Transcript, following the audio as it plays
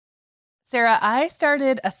Sarah, I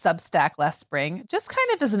started a Substack last spring, just kind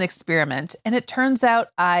of as an experiment, and it turns out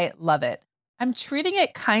I love it. I'm treating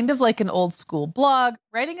it kind of like an old school blog,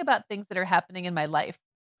 writing about things that are happening in my life.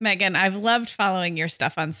 Megan, I've loved following your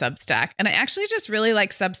stuff on Substack, and I actually just really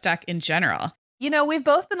like Substack in general. You know, we've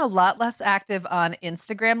both been a lot less active on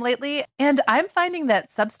Instagram lately, and I'm finding that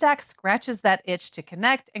Substack scratches that itch to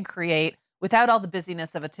connect and create without all the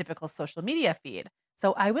busyness of a typical social media feed.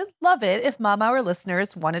 So I would love it if Mom Hour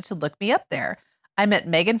listeners wanted to look me up there. I'm at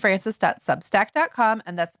meganfrancis.substack.com,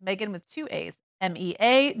 and that's Megan with 2 A's,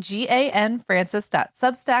 MEAGAN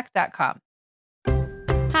Francis.substack.com.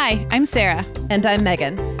 Hi, I'm Sarah. And I'm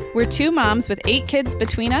Megan. We're 2 moms with 8 kids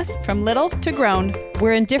between us, from little to grown.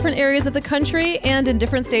 We're in different areas of the country and in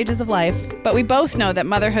different stages of life. But we both know that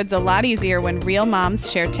motherhood's a lot easier when real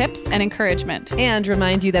moms share tips and encouragement. And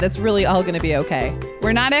remind you that it's really all going to be okay.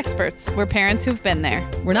 We're not experts. We're parents who've been there.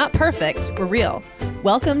 We're not perfect. We're real.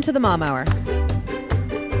 Welcome to the Mom Hour.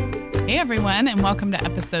 Hey, everyone, and welcome to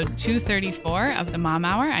episode 234 of the Mom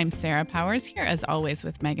Hour. I'm Sarah Powers, here as always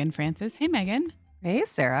with Megan Francis. Hey, Megan. Hey,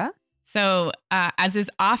 Sarah. So, as is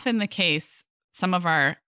often the case, some of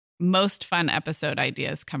our most fun episode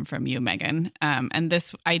ideas come from you, Megan. And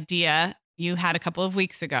this idea you had a couple of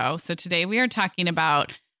weeks ago. So today we are talking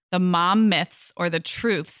about the mom myths or the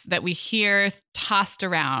truths that we hear tossed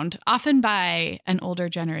around, often by an older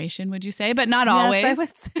generation, would you say? But not always. Yes, I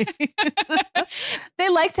would say. They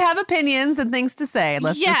like to have opinions and things to say.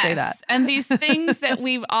 Let's just say that. And these things that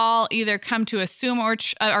we've all either come to assume are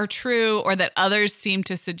true or that others seem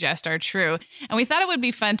to suggest are true. And we thought it would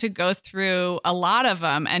be fun to go through a lot of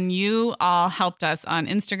them. And you all helped us on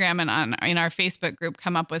Instagram and in our Facebook group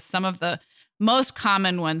come up with some of the most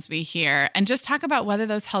common ones we hear and just talk about whether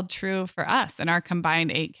those held true for us and our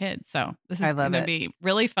combined 8 kids. So this is going to be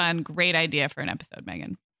really fun. Great idea for an episode,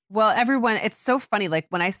 Megan. Well, everyone, it's so funny. Like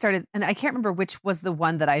when I started, and I can't remember which was the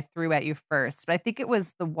one that I threw at you first, but I think it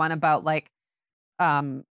was the one about like,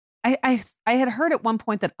 I had heard at one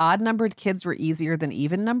point that odd numbered kids were easier than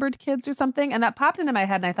even numbered kids or something. And that popped into my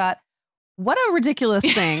head and I thought, what a ridiculous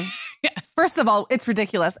thing. Yes. First of all, it's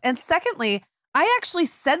ridiculous. And secondly, I actually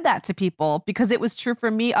said that to people because it was true for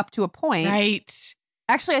me up to a point. Right.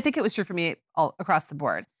 Actually, I think it was true for me all across the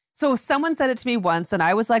board. So someone said it to me once and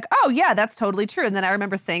I was like, oh yeah, that's totally true. And then I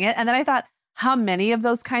remember saying it. And then I thought how many of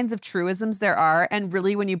those kinds of truisms there are. And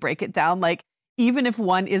really, when you break it down, like even if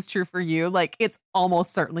one is true for you, like it's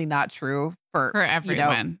almost certainly not true for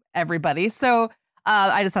everyone, everybody. So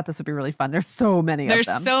I just thought this would be really fun. There's so many of them.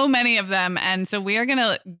 There's so many of them. And so we are going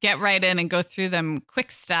to get right in and go through them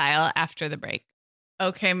quick style after the break.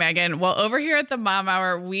 Okay, Megan. Well, over here at the Mom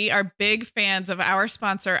Hour, we are big fans of our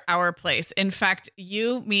sponsor, Our Place. In fact,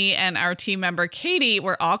 you, me, and our team member, Katie,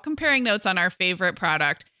 were all comparing notes on our favorite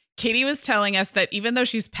product. Katie was telling us that even though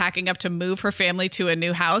she's packing up to move her family to a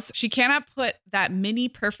new house, she cannot put that mini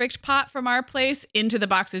perfect pot from Our Place into the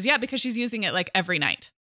boxes yet because she's using it like every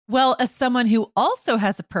night. Well, as someone who also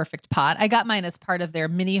has a perfect pot, I got mine as part of their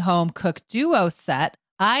mini home cook duo set.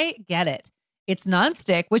 I get it. It's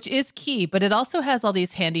nonstick, which is key, but it also has all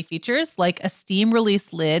these handy features like a steam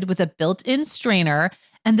release lid with a built-in strainer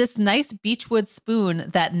and this nice beechwood spoon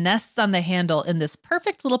that nests on the handle in this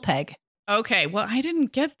perfect little peg. Okay, well, I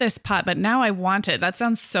didn't get this pot, but now I want it. That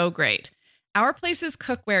sounds so great. Our Place's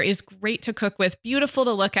cookware is great to cook with, beautiful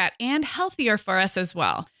to look at, and healthier for us as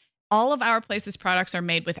well. All of Our Place's products are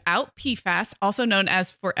made without PFAS, also known as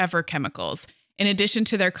forever chemicals. In addition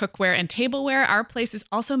to their cookware and tableware, Our Place is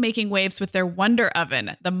also making waves with their Wonder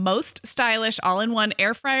Oven, the most stylish all-in-one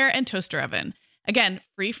air fryer and toaster oven. Again,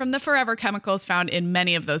 free from the forever chemicals found in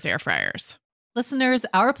many of those air fryers. Listeners,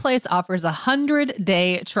 Our Place offers a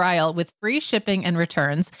 100-day trial with free shipping and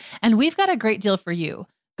returns, and we've got a great deal for you.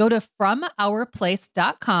 Go to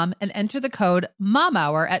FromOurPlace.com and enter the code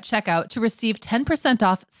MOMHOUR at checkout to receive 10%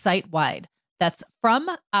 off site-wide. That's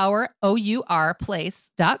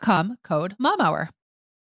FromOurPlace.com, code MOMHOUR.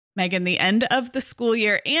 Megan, the end of the school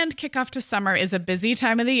year and kickoff to summer is a busy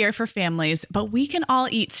time of the year for families, but we can all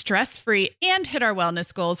eat stress-free and hit our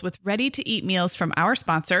wellness goals with ready-to-eat meals from our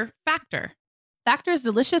sponsor, Factor. Factor's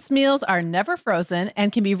delicious meals are never frozen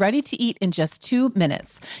and can be ready to eat in just 2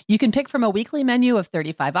 minutes. You can pick from a weekly menu of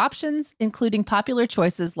 35 options, including popular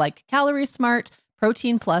choices like Calorie Smart,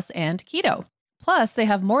 Protein Plus, and Keto. Plus, they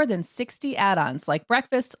have more than 60 add-ons like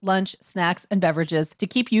breakfast, lunch, snacks, and beverages to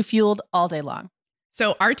keep you fueled all day long.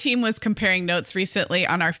 So our team was comparing notes recently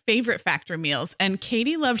on our favorite Factor meals, and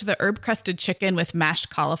Katie loved the herb-crusted chicken with mashed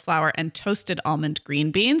cauliflower and toasted almond green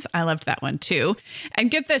beans. I loved that one too. And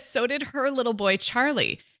get this, so did her little boy,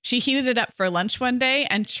 Charlie. She heated it up for lunch one day,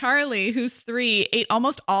 and Charlie, who's 3, ate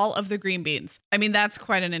almost all of the green beans. I mean, that's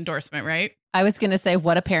quite an endorsement, right? I was going to say,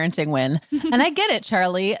 what a parenting win. And I get it,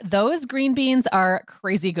 Charlie. Those green beans are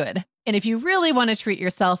crazy good. And if you really want to treat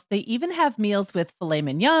yourself, they even have meals with filet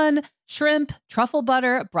mignon, shrimp, truffle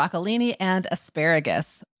butter, broccolini, and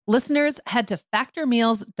asparagus. Listeners, head to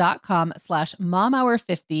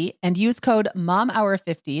factormeals.com/momhour50 and use code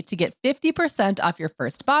momhour50 to get 50% off your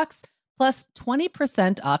first box plus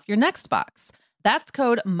 20% off your next box. That's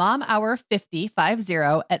code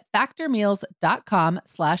momhour50 at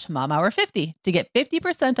factormeals.com/momhour50 to get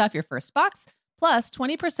 50% off your first box plus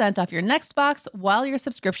 20% off your next box while your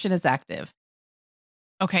subscription is active.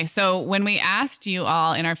 Okay, so when we asked you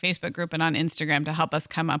all in our Facebook group and on Instagram to help us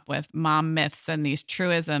come up with mom myths and these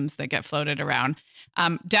truisms that get floated around,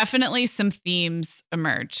 definitely some themes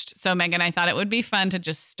emerged. So Megan, I thought it would be fun to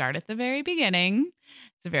just start at the very beginning.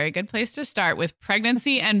 It's a very good place to start with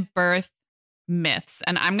pregnancy and birth myths.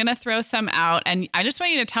 And I'm going to throw some out. And I just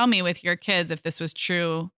want you to tell me with your kids if this was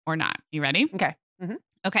true or not. You ready? Okay. Mm-hmm.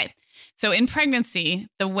 Okay. So in pregnancy,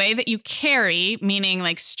 the way that you carry, meaning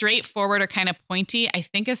like straightforward or kind of pointy, I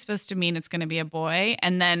think is supposed to mean it's going to be a boy.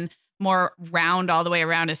 And then more round all the way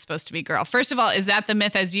around is supposed to be girl. First of all, is that the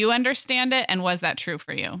myth as you understand it? And was that true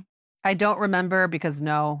for you? I don't remember because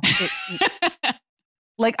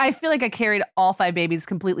like I feel like I carried all 5 babies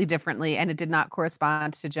completely differently and it did not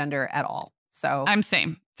correspond to gender at all. So I'm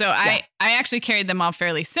same. So yeah. I actually carried them all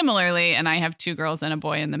fairly similarly. And I have 2 girls and a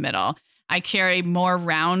boy in the middle. I carry more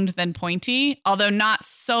round than pointy, although not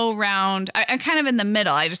so round. I'm kind of in the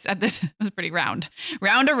middle. This was pretty round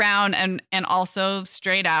around and also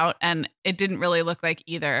straight out. And it didn't really look like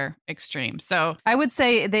either extreme. So I would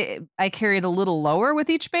say I carried a little lower with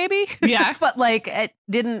each baby. Yeah. But like, it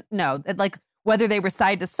didn't, no, like whether they were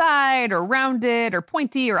side to side or rounded or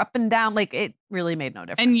pointy or up and down, like it really made no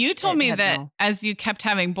difference. And you told me that as you kept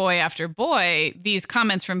having boy after boy, these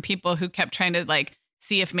comments from people who kept trying to like,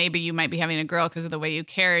 see if maybe you might be having a girl because of the way you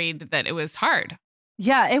carried, that it was hard.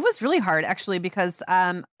 Yeah, it was really hard actually, because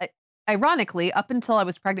ironically, up until I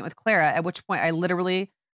was pregnant with Clara, at which point I literally,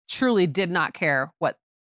 truly did not care what,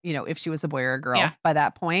 if she was a boy or a girl by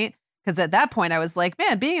that point. Because at that point I was like,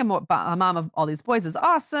 man, being a mom of all these boys is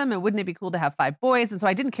awesome. And wouldn't it be cool to have 5 boys? And so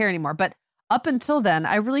I didn't care anymore. But up until then,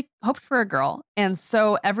 I really hoped for a girl. And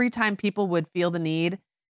so every time people would feel the need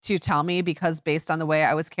to tell me, because based on the way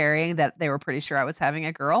I was carrying, that they were pretty sure I was having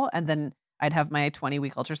a girl. And then I'd have my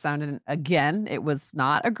 20-week ultrasound. And again, it was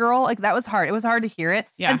not a girl. Like that was hard. It was hard to hear it.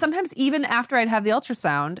 Yeah. And sometimes even after I'd have the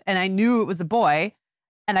ultrasound and I knew it was a boy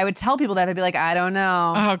and I would tell people that, they'd be like, I don't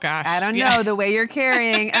know. Oh gosh. I don't know the way you're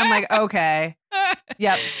carrying. I'm like, okay.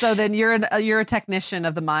 Yep. So then you're a technician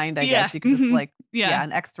of the mind, I guess. You can just like,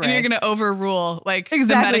 an X-ray. And you're going to overrule like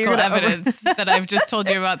exactly. the medical evidence that I've just told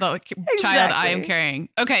you about the child I am carrying.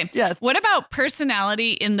 Okay. Yes. What about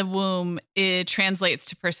personality in the womb? It translates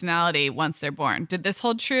to personality once they're born. Did this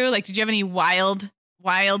hold true? Like, did you have any wild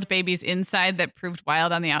babies inside that proved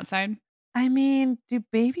wild on the outside? I mean, do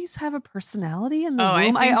babies have a personality in the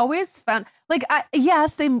womb? I always found like,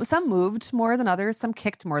 yes, some moved more than others. Some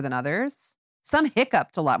kicked more than others. Some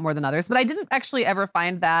hiccuped a lot more than others, but I didn't actually ever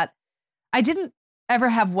find that. I didn't ever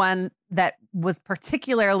have one that was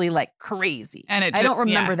particularly like crazy. And I don't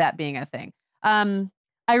remember that being a thing.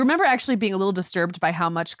 I remember actually being a little disturbed by how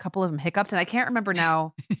much a couple of them hiccuped. And I can't remember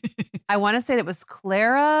now. I want to say that was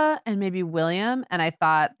Clara and maybe William. And I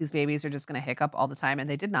thought these babies are just going to hiccup all the time. And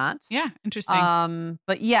they did not. Yeah. Interesting.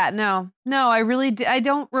 But yeah, no, I really, I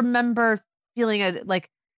don't remember feeling like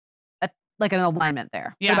an alignment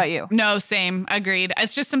there. Yeah. What about you? No, same. Agreed.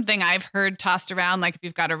 It's just something I've heard tossed around. Like if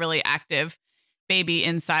you've got a really active baby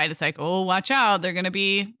inside, it's like, oh, watch out. They're going to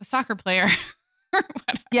be a soccer player or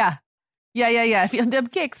whatever. Yeah. If you end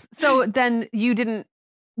up kicks. So then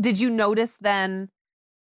did you notice then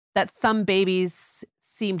that some babies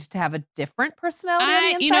seemed to have a different personality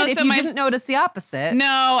on the inside? If you didn't notice the opposite.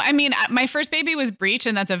 No, I mean, my first baby was breech,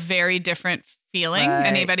 and that's a very different feeling. Right,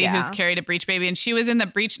 anybody who's carried a breech baby, and she was in the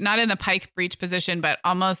breech, not in the pike breech position, but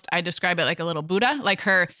almost, I describe it like a little Buddha. Like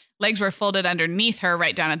her legs were folded underneath her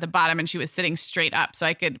right down at the bottom, and she was sitting straight up. So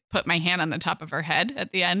I could put my hand on the top of her head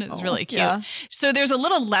at the end. It was really cute. Yeah. So there's a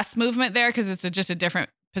little less movement there because it's just a different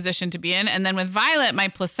position to be in. And then with Violet, my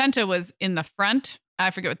placenta was in the front. I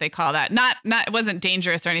forget what they call that. Not it wasn't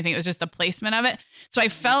dangerous or anything. It was just the placement of it. So I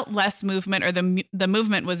felt less movement, or the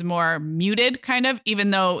movement was more muted kind of, even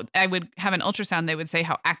though I would have an ultrasound, they would say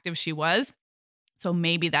how active she was. So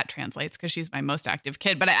maybe that translates because she's my most active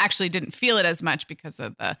kid, but I actually didn't feel it as much because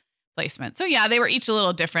of the placement. So yeah, they were each a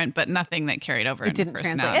little different, but nothing that carried over. It didn't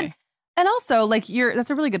translate. And also, like, that's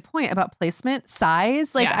a really good point about placement,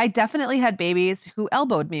 size. Like, Yeah. I definitely had babies who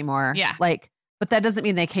elbowed me more. Yeah. Like, but that doesn't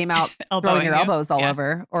mean they came out Elbowing throwing their you. elbows all Yeah.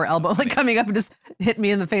 over or like funny. coming up and just hit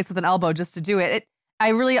me in the face with an elbow just to do it. I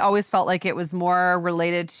really always felt like it was more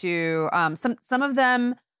related to some of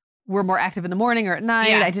them were more active in the morning or at night.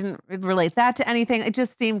 Yeah. I didn't relate that to anything. It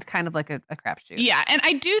just seemed kind of like a crapshoot. Yeah. And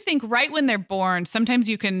I do think right when they're born, sometimes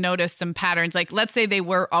you can notice some patterns. Like, let's say they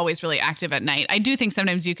were always really active at night. I do think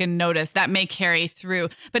sometimes you can notice that may carry through,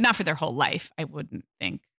 but not for their whole life. I wouldn't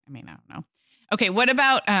think. I mean, I don't know. Okay. What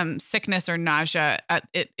about sickness or nausea?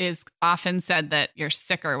 It is often said that you're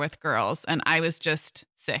sicker with girls. And I was just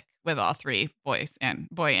sick with all three boy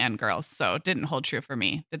and girls. So it didn't hold true for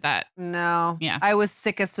me. Did that? No. Yeah. I was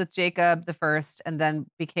sickest with Jacob the first and then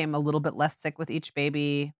became a little bit less sick with each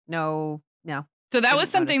baby. No. So that Didn't was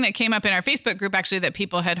something that came up in our Facebook group, actually, that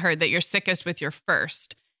people had heard that you're sickest with your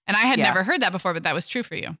first. And I had Yeah. never heard that before, but that was true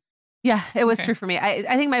for you. Yeah, it was Okay. true for me. I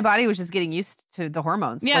think my body was just getting used to the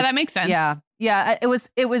hormones. Yeah, Like, that makes sense. Yeah.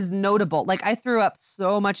 It was notable. Like, I threw up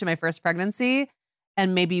so much in my first pregnancy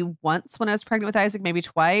and maybe once when I was pregnant with Isaac, maybe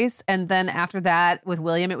twice. And then after that with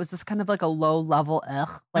William, it was just kind of like a low level.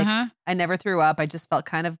 Like Uh-huh. I never threw up. I just felt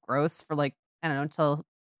kind of gross for like, I don't know, until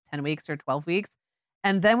 10 weeks or 12 weeks.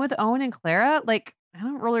 And then with Owen and Clara, like, I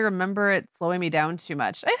don't really remember it slowing me down too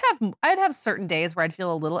much. I'd have certain days where I'd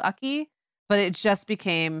feel a little ucky, but it just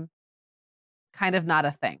became kind of not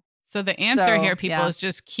a thing. So the answer So, here, people, yeah. is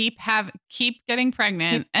just keep getting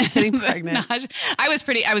pregnant. Keep getting The pregnant. I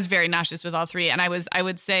was very nauseous with all three, and I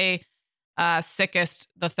would say sickest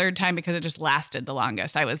the third time because it just lasted the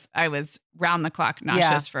longest. I was round the clock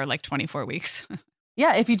nauseous for like 24 weeks.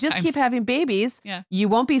 Yeah, if you just I'm keep s- having babies, Yeah. you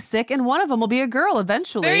won't be sick, and one of them will be a girl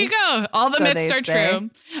eventually. There you go. All the So myths they are say. true.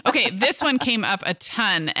 Okay, this one came up a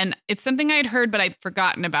ton, and it's something I'd heard, but I'd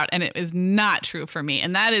forgotten about, and it is not true for me.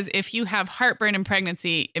 And that is, if you have heartburn in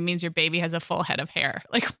pregnancy, it means your baby has a full head of hair.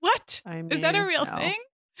 Like, what? I Is that a mean, real no.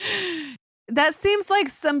 thing? That seems like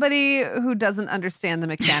somebody who doesn't understand the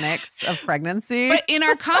mechanics of pregnancy. But in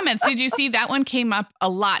our comments, did you see that one came up a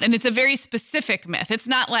lot? And it's a very specific myth. It's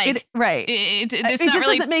not like right. it's It not just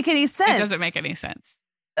really. doesn't make any sense. It doesn't make any sense.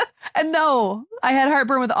 And no, I had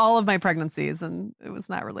heartburn with all of my pregnancies, and it was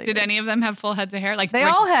not related. Did any of them have full heads of hair? Like They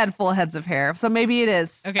all had full heads of hair, so maybe it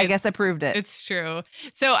is. Okay. I guess I proved it. It's true.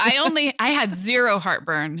 So I had zero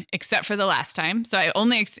heartburn except for the last time. So I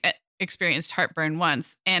only experienced heartburn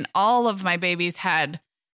once, and all of my babies had,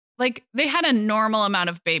 like, they had a normal amount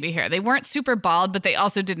of baby hair. They weren't super bald, but they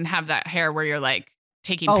also didn't have that hair where you're like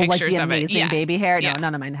taking like pictures the of it. amazing Yeah. baby hair. No, Yeah.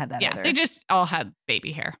 none of mine had that Yeah. either. They just all had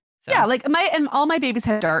baby hair. So. Yeah, like all my babies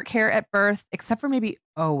had dark hair at birth, except for maybe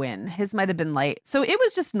Owen. His might have been light. So it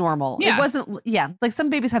was just normal. Yeah. It wasn't, like some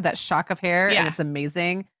babies have that shock of hair Yeah. and it's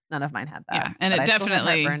amazing. None of mine had that. Yeah, and but it I still had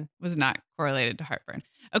definitely heartburn. was not correlated to heartburn.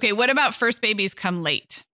 Okay, what about first babies come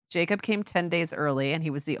late? Jacob came 10 days early and he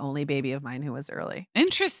was the only baby of mine who was early.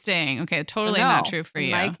 Interesting. Okay, So totally not no, true for in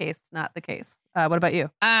you. my case, not the case. What about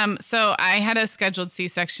you? So I had a scheduled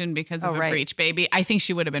C-section because of Oh, a right. breech baby. I think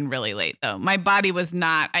she would have been really late though. My body was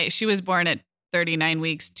not. She was born at 39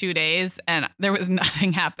 weeks, 2 days, and there was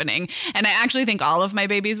nothing happening. And I actually think all of my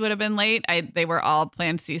babies would have been late. They were all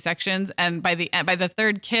planned C-sections, and by the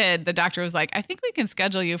third kid, the doctor was like, "I think we can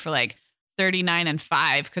schedule you for like 39 and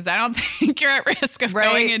 5 because I don't think you're at risk of Right.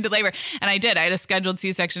 going into labor." And I did. I had a scheduled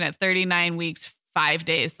C-section at 39 weeks, 5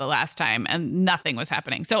 days the last time, and nothing was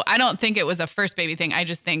happening. So I don't think it was a first baby thing. I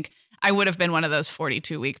just think I would have been one of those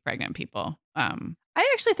 42-week pregnant people. I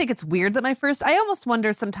actually think it's weird that I almost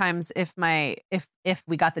wonder sometimes if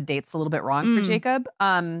we got the dates a little bit wrong for Mm. Jacob.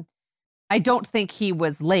 I don't think he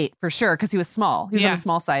was late for sure because he was small. He was on Yeah. the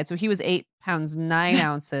small side. So he was 8 pounds, 9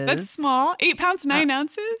 ounces. That's small. 8 pounds, 9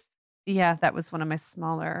 ounces. Yeah, that was one of my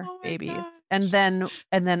smaller Oh my babies. gosh. And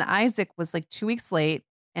then Isaac was like 2 weeks late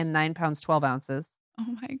and 9 pounds, 12 ounces. Oh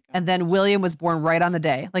my God. And then William was born right on the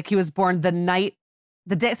day. Like he was born the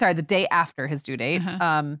day after his due date.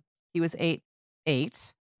 Uh-huh. He was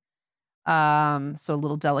 8'8". So a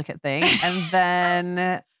little delicate thing. And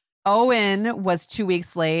then Owen was 2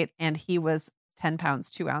 weeks late and he was 10 pounds,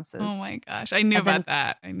 2 ounces. Oh my gosh. I knew And then- about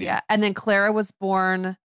that. I knew. Yeah. And then Clara was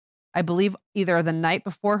born, I believe, either the night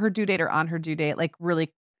before her due date or on her due date. Like really,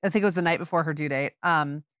 I think it was the night before her due date.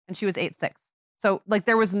 And she was 8'6". So like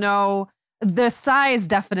there was the size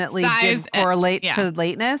definitely Size did and- correlate yeah. to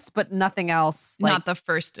lateness, but nothing else. Like Not the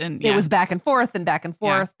first. And it was back and forth and back and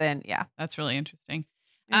forth. And yeah. That's really interesting.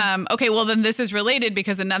 Yeah. Okay, well, then this is related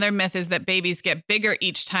because another myth is that babies get bigger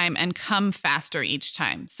each time and come faster each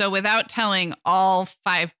time. So without telling all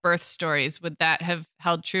 5 birth stories, would that have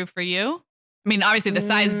held true for you? I mean, obviously the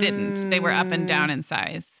size didn't. They were up and down in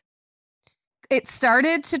size. It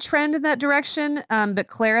started to trend in that direction, but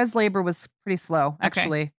Clara's labor was pretty slow,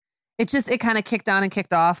 actually. It kind of kicked on and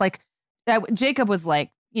kicked off. Like Jacob was like,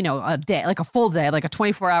 a day, like a full day, like a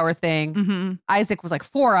 24-hour thing. Mm-hmm. Isaac was like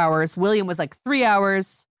 4 hours. William was like 3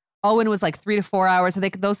 hours. Owen was like 3 to 4 hours. So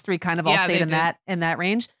those three kind of all stayed in that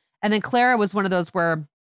range. And then Clara was one of those where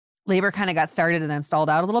labor kind of got started and then stalled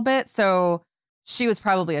out a little bit. So she was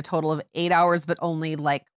probably a total of 8 hours, but only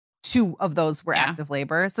like 2 of those were active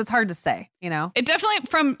labor. So it's hard to say, It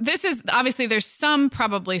definitely this is obviously there's some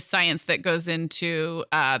probably science that goes into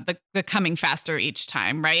the coming faster each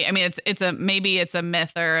time, right? I mean, maybe it's a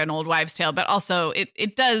myth or an old wives' tale, but also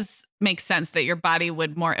it does make sense that your body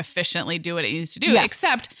would more efficiently do what it needs to do,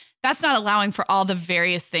 except that's not allowing for all the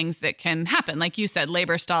various things that can happen. Like you said,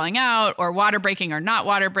 labor stalling out or water breaking or not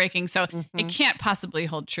water breaking. So it can't possibly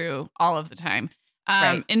hold true all of the time.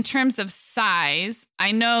 Right. In terms of size,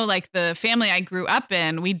 I know like the family I grew up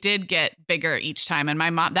in, we did get bigger each time. And my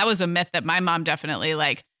mom, that was a myth that my mom definitely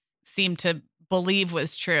like seemed to believe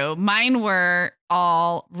was true. Mine were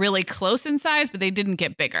all really close in size, but they didn't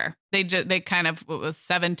get bigger. They kind of, it was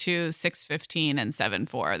 7'2", 6'15", and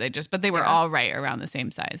 7'4". But they were all right around the same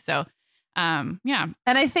size. So yeah.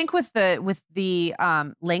 And I think with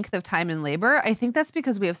the length of time in labor, I think that's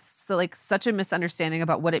because we have such a misunderstanding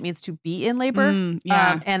about what it means to be in labor.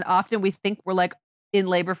 And often we think we're like in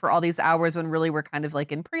labor for all these hours when really we're kind of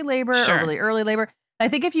like in pre-labor or really early labor. I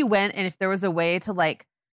think if you went and if there was a way to like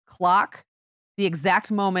clock the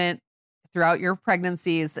exact moment throughout your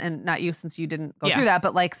pregnancies, and not you since you didn't go through that,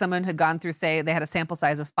 but like someone had gone through, say they had a sample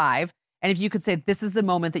size of 5. And if you could say, this is the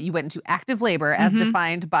moment that you went into active labor as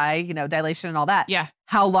defined by, dilation and all that. Yeah.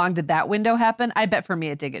 How long did that window happen? I bet for me,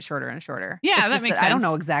 it did get shorter and shorter. Yeah, that makes sense. I don't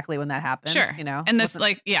know exactly when that happened. Sure. And this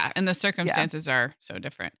and the circumstances are so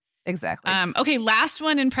different. Exactly. Okay. Last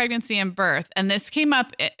one in pregnancy and birth. And this came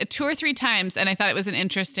up 2 or 3 times. And I thought it was an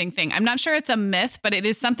interesting thing. I'm not sure it's a myth, but it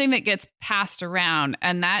is something that gets passed around.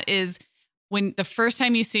 And that is, when the first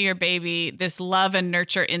time you see your baby, this love and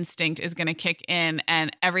nurture instinct is going to kick in,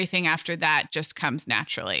 and everything after that just comes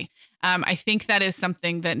naturally. I think that is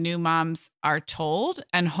something that new moms are told,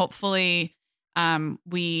 and hopefully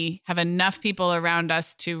we have enough people around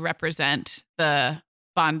us to represent the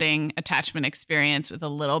bonding attachment experience with a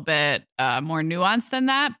little bit more nuance than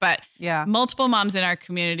that. But multiple moms in our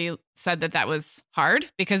community said that was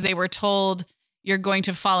hard because they were told, you're going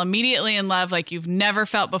to fall immediately in love like you've never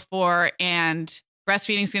felt before, and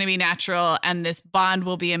breastfeeding is going to be natural, and this bond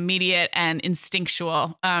will be immediate and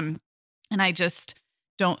instinctual. And I just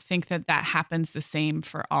don't think that happens the same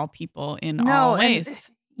for all people in all ways.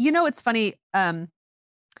 And, it's funny.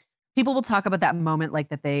 People will talk about that moment, like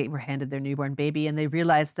that they were handed their newborn baby and they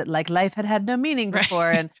realized that like life had no meaning before.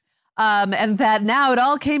 And that now it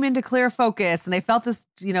all came into clear focus and they felt this,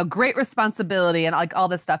 great responsibility and like all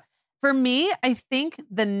this stuff. For me, I think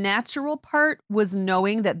the natural part was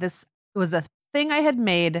knowing that this was a thing I had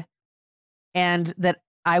made and that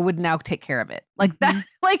I would now take care of it. Like that,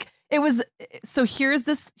 like it was, so here's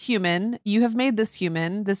this human, you have made this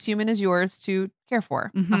human is yours to care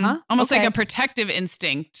for. Almost like a protective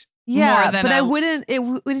instinct. Yeah, more than but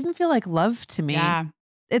it didn't feel like love to me. Yeah.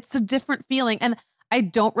 It's a different feeling. And I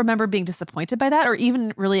don't remember being disappointed by that or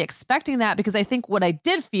even really expecting that, because I think what I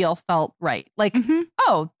did feel felt right. Like,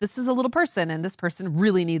 oh, this is a little person and this person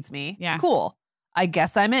really needs me. Yeah. Cool. I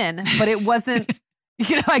guess I'm in. But it wasn't,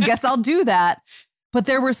 I guess I'll do that. But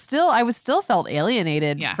I was still felt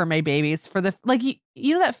alienated for my babies for the, like,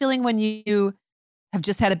 that feeling when you have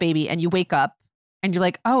just had a baby and you wake up and you're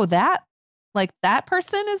like, oh, that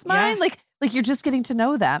person is mine. Yeah. Like you're just getting to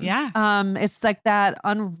know them. Yeah. It's like that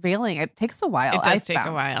unveiling. It takes a while. It does take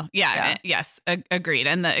a while. Yeah. Yes. Agreed.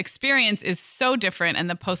 And the experience is so different. And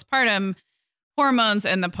the postpartum hormones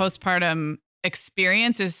and the postpartum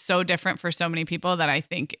experience is so different for so many people that I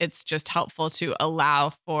think it's just helpful to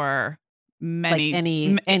allow for many,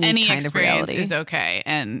 like any kind of reality is okay.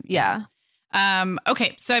 And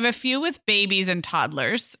okay. So I have a few with babies and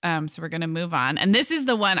toddlers. So we're going to move on. And this is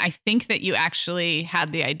the one I think that you actually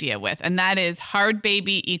had the idea with. And that is hard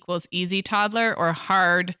baby equals easy toddler, or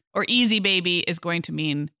hard or easy baby is going to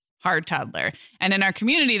mean hard toddler. And in our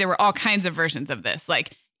community, there were all kinds of versions of this,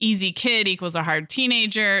 like easy kid equals a hard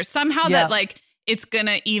teenager. Somehow that like it's going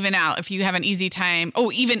to even out if you have an easy time.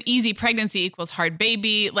 Oh, even easy pregnancy equals hard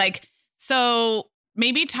baby. Like, so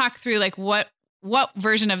maybe talk through like what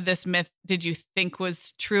version of this myth did you think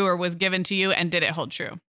was true or was given to you, and did it hold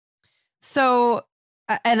true? So,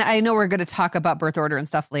 and I know we're going to talk about birth order and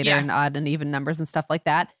stuff later and odd and even numbers and stuff like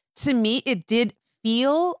that. To me, it did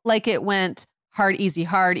feel like it went hard, easy,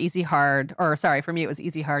 hard, easy, hard. Or sorry, for me, it was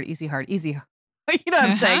easy, hard, easy, hard, easy. You know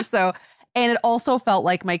what I'm saying? So, And it also felt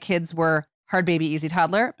like my kids were hard baby, easy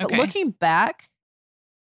toddler. But Okay. looking back,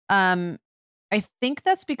 I think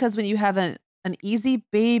that's because when you have an easy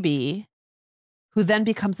baby who then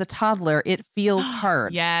becomes a toddler, it feels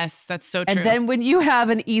hard. Yes, that's so true. And then when you have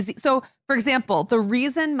an easy, so for example, the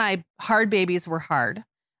reason my hard babies were hard,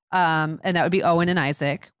 and that would be Owen and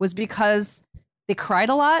Isaac, was because they cried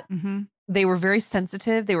a lot. Mm-hmm. They were very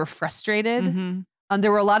sensitive. They were frustrated. Mm-hmm.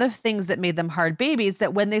 There were a lot of things that made them hard babies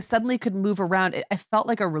that when they suddenly could move around, I felt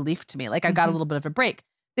like a relief to me. Like I got a little bit of a break.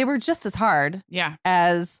 They were just as hard Yeah.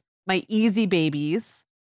 as my easy babies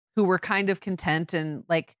who were kind of content and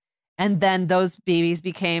then those babies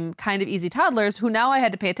became kind of easy toddlers who now I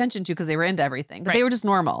had to pay attention to because they were into everything. But they Right. were just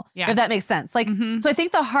normal. Yeah. If that makes sense. Mhm. So I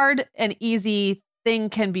think the hard and easy thing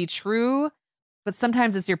can be true, but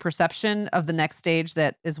sometimes it's your perception of the next stage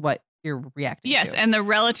that is what you're reacting Yes, to. and the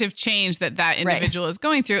relative change that individual is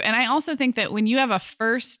going through. And I also think that when you have a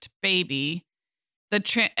first baby,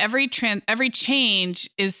 every change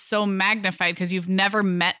is so magnified because you've never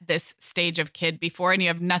met this stage of kid before and you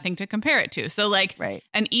have nothing to compare it to. So like Right.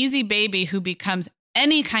 an easy baby who becomes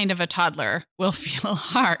any kind of a toddler will feel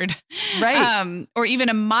hard. Right. Or even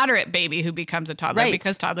a moderate baby who becomes a toddler Right.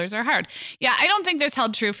 because toddlers are hard. Yeah, I don't think this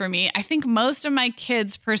held true for me. I think most of my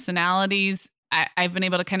kids' personalities, I've been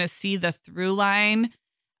able to kind of see the through line.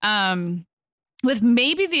 With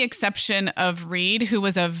maybe the exception of Reed, who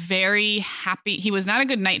was a very happy, he was not a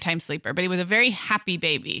good nighttime sleeper, but he was a very happy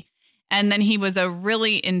baby. And then he was a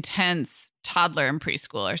really intense toddler and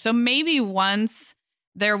preschooler. So maybe once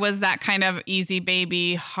there was that kind of easy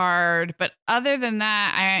baby, hard. But other than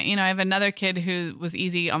that, I have another kid who was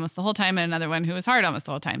easy almost the whole time and another one who was hard almost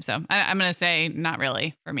the whole time. So I'm going to say not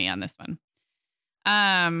really for me on this one.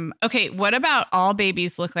 Okay. What about all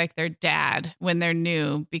babies look like their dad when they're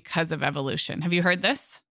new because of evolution? Have you heard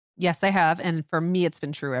this? Yes, I have. And for me, it's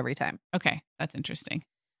been true every time. Okay. That's interesting.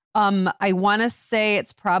 I want to say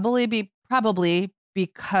it's probably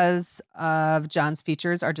because of John's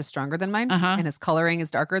features are just stronger than mine and his coloring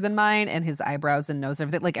is darker than mine and his eyebrows and nose,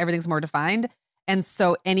 everything, like everything's more defined. And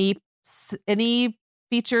so any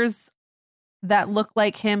features that look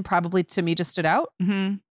like him probably to me just stood out.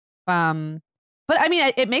 Mm-hmm. But I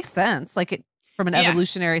mean, it makes sense. Like from an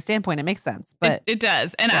evolutionary standpoint, it makes sense. But it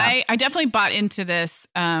does. And I definitely bought into this.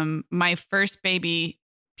 My first baby,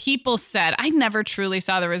 people said, I never truly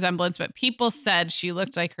saw the resemblance, but people said she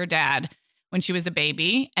looked like her dad when she was a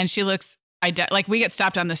baby. And she looks like we get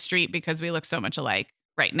stopped on the street because we look so much alike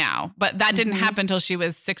right now. But that didn't happen until she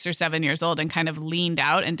was 6 or 7 years old and kind of leaned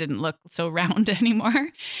out and didn't look so round anymore.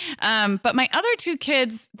 But my other two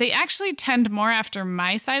kids, they actually tend more after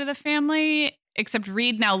my side of the family. Except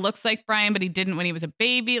Reed now looks like Brian, but he didn't when he was a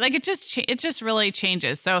baby. Like it just really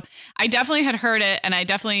changes. So I definitely had heard it and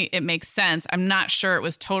it makes sense. I'm not sure it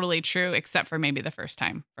was totally true, except for maybe the first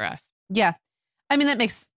time for us. Yeah. I mean, that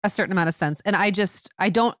makes a certain amount of sense. And I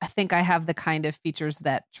don't think I have the kind of features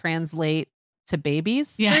that translate to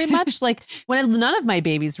babies very much. Like when none of my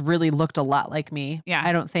babies really looked a lot like me. Yeah.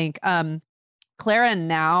 I don't think, Clara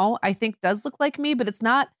now I think does look like me, but it's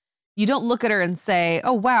not, you don't look at her and say,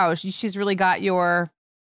 oh, wow, she's really got your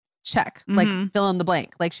check, like fill in the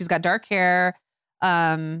blank. Like she's got dark hair.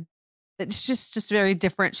 It's just very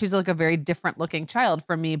different. She's like a very different looking child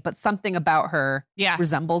from me, but something about her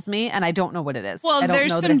resembles me. And I don't know what it is. Well, I don't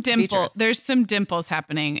there's know some dimples. There's some dimples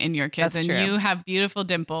happening in your kids. That's and true. You have beautiful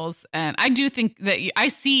dimples. And I do think that I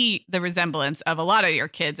see the resemblance of a lot of your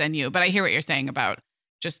kids and you, but I hear what you're saying about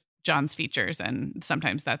just John's features. And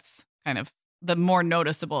sometimes that's kind of the more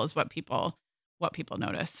noticeable is what people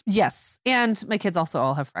notice. Yes. And my kids also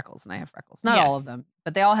all have freckles and I have freckles. Not all of them,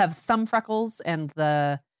 but they all have some freckles. And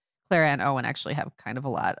the Clara and Owen actually have kind of a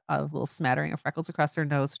lot of little smattering of freckles across their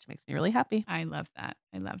nose, which makes me really happy. I love that.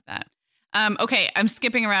 Okay. I'm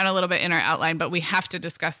skipping around a little bit in our outline, but we have to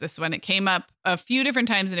discuss this one. It came up a few different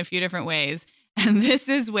times in a few different ways. And this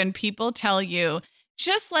is when people tell you,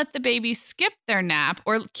 just let the baby skip their nap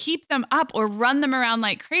or keep them up or run them around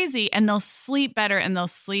like crazy and they'll sleep better and they'll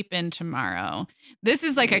sleep in tomorrow. This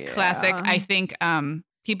is like a classic. I think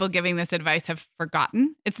people giving this advice have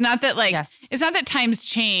forgotten. It's not that it's not that times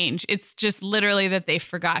change. It's just literally that they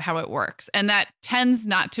forgot how it works. And that tends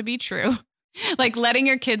not to be true. Like letting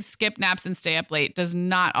your kids skip naps and stay up late does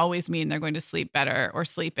not always mean they're going to sleep better or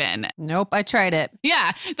sleep in. Nope, I tried it.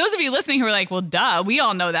 Yeah. Those of you listening who are like, well, duh, we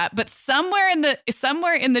all know that. But somewhere in the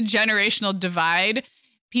generational divide,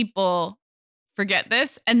 people forget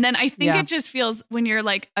this. And then I think it just feels when you're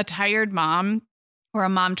like a tired mom or a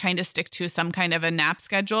mom trying to stick to some kind of a nap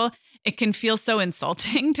schedule, it can feel so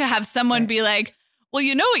insulting to have someone be like, well,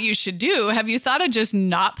 you know what you should do? Have you thought of just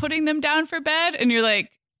not putting them down for bed? And you're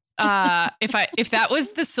like, if that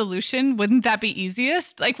was the solution, wouldn't that be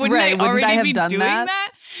easiest? Like, wouldn't I Wouldn't already I have be done doing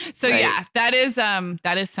that? So Right. yeah, that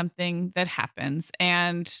is something that happens.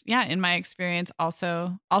 And yeah, in my experience,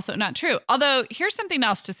 also not true. Although here's something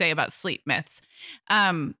else to say about sleep myths.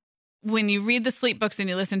 When you read the sleep books and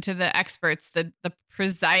you listen to the experts, the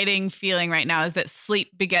presiding feeling right now is that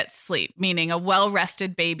sleep begets sleep, meaning a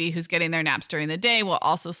well-rested baby who's getting their naps during the day will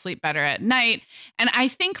also sleep better at night. And I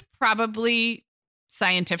think probably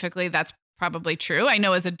scientifically that's probably true. I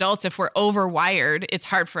know as adults, if we're overwired, it's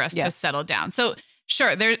hard for us to settle down. So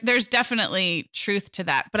sure, there's definitely truth to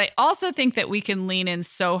that. But I also think that we can lean in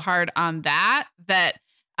so hard on that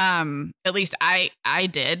at least I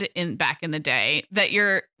did back in the day, that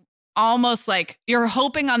you're almost like you're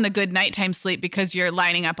hoping on the good nighttime sleep because you're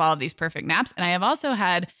lining up all of these perfect naps. And I have also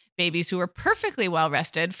had babies who were perfectly well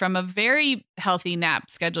rested from a very healthy nap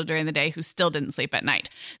schedule during the day who still didn't sleep at night.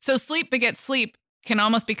 So sleep begets sleep can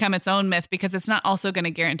almost become its own myth because it's not also going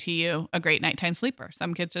to guarantee you a great nighttime sleeper.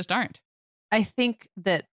 Some kids just aren't. I think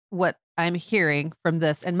that what I'm hearing from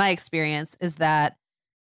this and my experience is that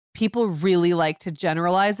people really like to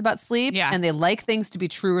generalize about sleep and they like things to be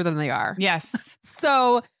truer than they are. Yes.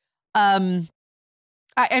 So, I mean,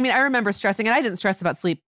 I remember stressing, and I didn't stress about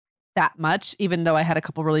sleep that much, even though I had a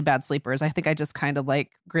couple really bad sleepers. I think I just kind of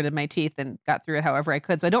like gritted my teeth and got through it however I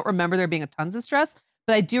could. So I don't remember there being tons of stress,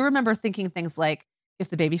 but I do remember thinking things like, if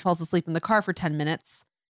the baby falls asleep in the car for 10 minutes,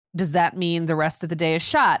 does that mean the rest of the day is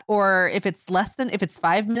shot? Or if it's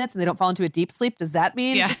 5 minutes and they don't fall into a deep sleep, does that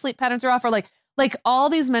mean the sleep patterns are off? Or like all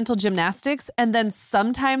these mental gymnastics. And then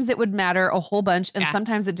sometimes it would matter a whole bunch and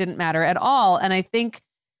sometimes it didn't matter at all. And I think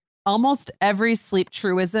almost every sleep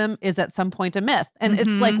truism is at some point a myth. And it's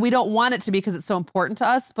like, we don't want it to be because it's so important to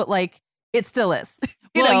us, but like it still is.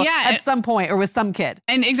 At some point or with some kid.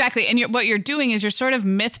 And exactly. And what you're doing is you're sort of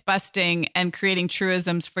myth busting and creating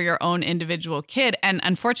truisms for your own individual kid. And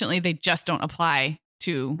unfortunately, they just don't apply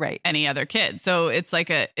to any other kid. So it's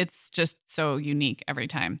it's just so unique every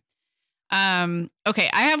time. Okay,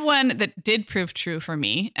 I have one that did prove true for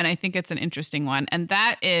me, and I think it's an interesting one. And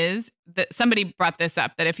that is that somebody brought this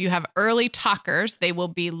up, that if you have early talkers, they will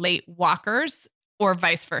be late walkers, or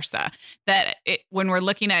vice versa. That when we're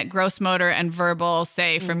looking at gross motor and verbal,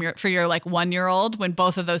 say for your like 1-year-old, when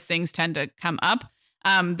both of those things tend to come up,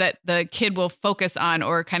 that the kid will focus on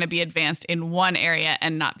or kind of be advanced in one area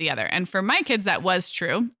and not the other. And for my kids, that was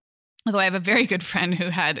true. Although I have a very good friend who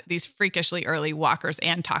had these freakishly early walkers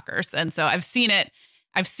and talkers. And so I've seen it,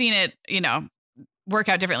 work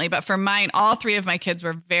out differently. But for mine, all 3 of my kids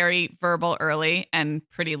were very verbal early and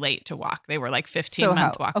pretty late to walk. They were like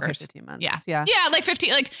 15-month walkers. Okay, 15 months. Yeah. Yeah, like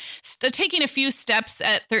 15, taking a few steps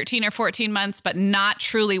at 13 or 14 months, but not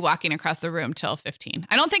truly walking across the room till 15.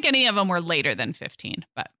 I don't think any of them were later than 15,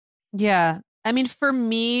 but. Yeah. I mean, for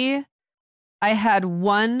me, I had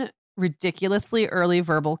one ridiculously early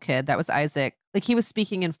verbal kid. That was Isaac. Like he was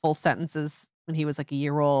speaking in full sentences when he was like a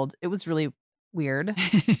year old. It was really weird.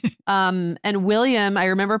 And William, I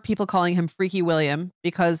remember people calling him Freaky William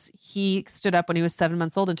because he stood up when he was 7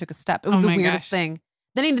 months old and took a step. It was the weirdest thing.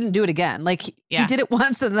 Then he didn't do it again. Like he did it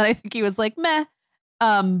once and then I think he was like, meh.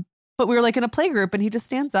 But we were like in a play group and he just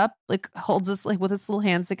stands up, like holds us like with his little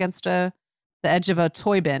hands against the edge of a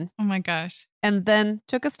toy bin. Oh my gosh. And then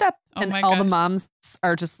took a step. And all the moms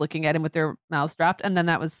are just looking at him with their mouths dropped. And then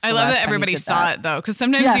that was I love that everybody saw it though. Cause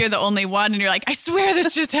sometimes you're the only one and you're like, I swear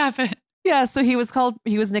this just happened. Yeah. So he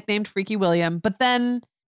was nicknamed Freaky William. But then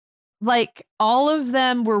like all of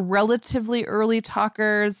them were relatively early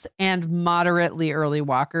talkers and moderately early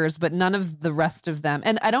walkers, but none of the rest of them.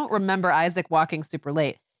 And I don't remember Isaac walking super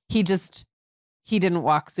late. He didn't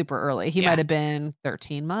walk super early. He might have been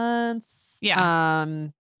 13 months. Yeah.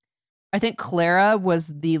 I think Clara was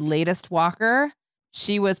the latest walker.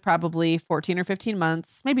 She was probably 14 or 15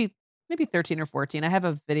 months, maybe 13 or 14. I have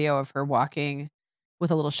a video of her walking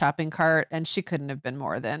with a little shopping cart and she couldn't have been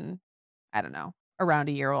more than, I don't know, around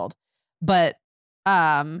a year old. But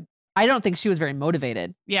I don't think she was very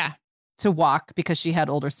motivated to walk because she had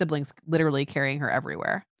older siblings literally carrying her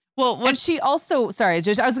everywhere. Well, and she also, I was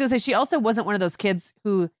going to say, she also wasn't one of those kids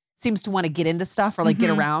who seems to want to get into stuff or like get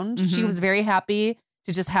around. She was very happy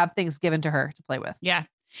to just have things given to her to play with. Yeah.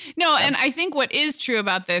 No, and I think what is true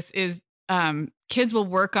about this is kids will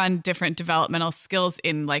work on different developmental skills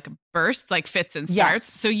in like bursts, like fits and starts. Yes.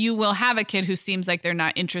 So you will have a kid who seems like they're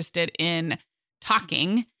not interested in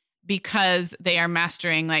talking because they are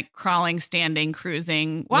mastering like crawling, standing,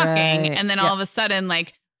 cruising, walking. Right. And then all of a sudden,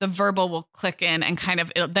 like the verbal will click in and kind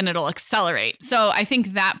of then it'll accelerate. So I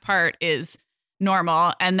think that part is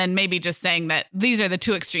normal. And then maybe just saying that these are the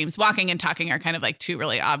two extremes. Walking and talking are kind of like two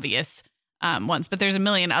really obvious ones, but there's a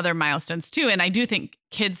million other milestones too. And I do think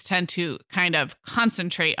kids tend to kind of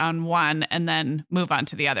concentrate on one and then move on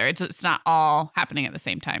to the other. It's not all happening at the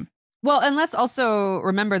same time. Well, and let's also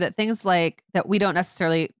remember that things like that we don't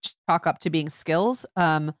necessarily chalk up to being skills,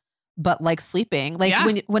 but like sleeping, like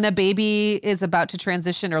when a baby is about to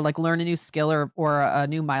transition or like learn a new skill or a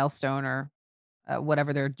new milestone or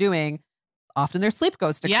whatever they're doing, often their sleep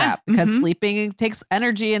goes to crap because sleeping takes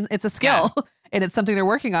energy and it's a skill and it's something they're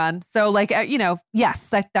working on. So like, yes,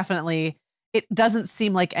 that definitely, it doesn't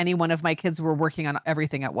seem like any one of my kids were working on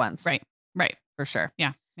everything at once. Right. For sure.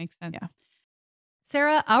 Yeah. Makes sense. Yeah.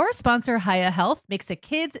 Sarah, our sponsor, Hiya Health, makes a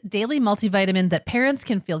kid's daily multivitamin that parents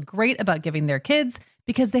can feel great about giving their kids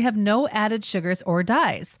because they have no added sugars or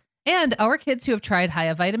dyes. And our kids who have tried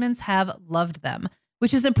Hiya vitamins have loved them,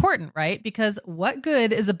 which is important, right? Because what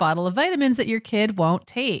good is a bottle of vitamins that your kid won't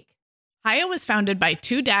take? Hiya was founded by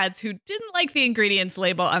two dads who didn't like the ingredients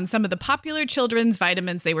label on some of the popular children's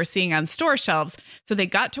vitamins they were seeing on store shelves, so they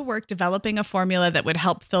got to work developing a formula that would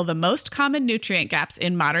help fill the most common nutrient gaps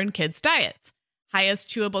in modern kids' diets. Hiya's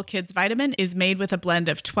Chewable Kids Vitamin is made with a blend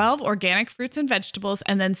of 12 organic fruits and vegetables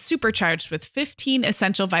and then supercharged with 15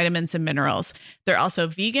 essential vitamins and minerals. They're also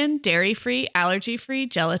vegan, dairy-free, allergy-free,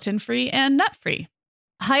 gelatin-free, and nut-free.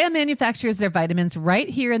 Hiya manufactures their vitamins right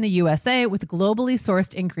here in the USA with globally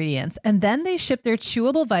sourced ingredients, and then they ship their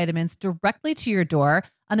chewable vitamins directly to your door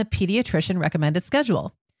on a pediatrician recommended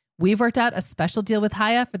schedule. We've worked out a special deal with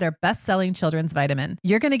Hiya for their best-selling children's vitamin.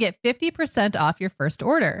 You're going to get 50% off your first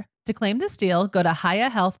order. To claim this deal, go to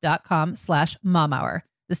hiyahealth.com/momhour.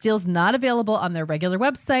 This deal is not available on their regular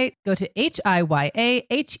website. Go to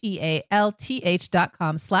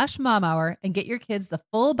hiyahealth.com/momhour and get your kids the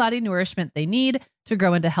full body nourishment they need to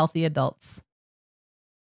grow into healthy adults.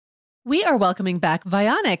 We are welcoming back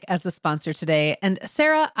Vionic as a sponsor today. And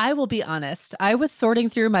Sarah, I will be honest, I was sorting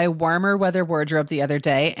through my warmer weather wardrobe the other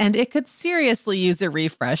day, and it could seriously use a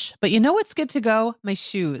refresh. But you know what's good to go? My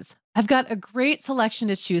shoes. I've got a great selection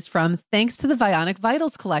to choose from thanks to the Vionic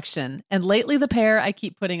Vitals collection. And lately, the pair I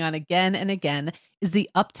keep putting on again and again is the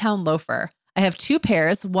Uptown Loafer. I have two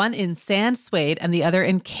pairs, one in sand suede and the other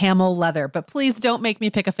in camel leather, but please don't make me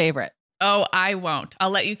pick a favorite. Oh, I won't.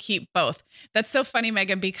 I'll let you keep both. That's so funny,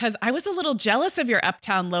 Megan, because I was a little jealous of your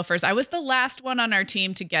Uptown loafers. I was the last one on our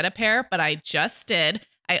team to get a pair, but I just did.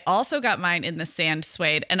 I also got mine in the sand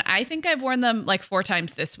suede, and I think I've worn them like 4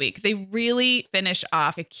 times this week. They really finish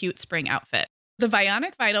off a cute spring outfit. The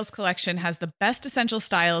Vionic Vitals collection has the best essential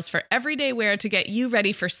styles for everyday wear to get you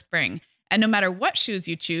ready for spring. And no matter what shoes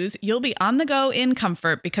you choose, you'll be on the go in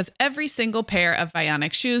comfort because every single pair of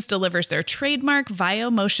Vionic shoes delivers their trademark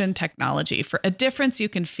VioMotion technology for a difference you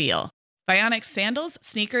can feel. Vionic sandals,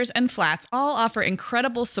 sneakers, and flats all offer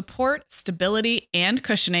incredible support, stability, and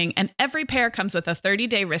cushioning, and every pair comes with a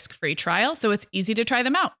 30-day risk-free trial, so it's easy to try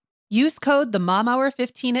them out. Use code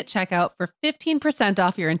TheMomHour15 at checkout for 15%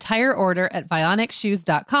 off your entire order at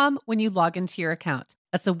VionicShoes.com when you log into your account.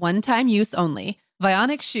 That's a one-time use only.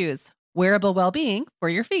 Vionic Shoes. Wearable well-being for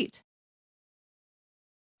your feet.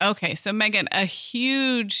 Okay, so Megan, a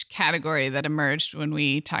huge category that emerged when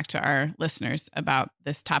we talked to our listeners about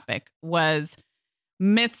this topic was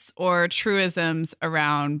myths or truisms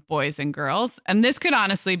around boys and girls. And this could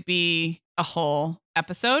honestly be a whole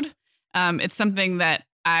episode. It's something that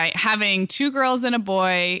having 2 girls and a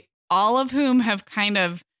boy, all of whom have kind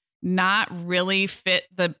of not really fit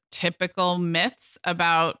the typical myths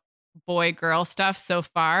about boy-girl stuff so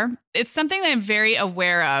far. It's something that I'm very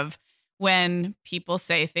aware of when people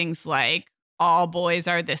say things like, all boys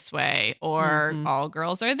are this way, or all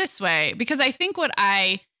girls are this way. Because I think what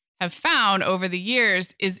I have found over the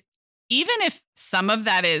years is even if some of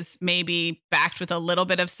that is maybe backed with a little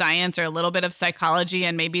bit of science or a little bit of psychology,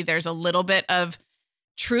 and maybe there's a little bit of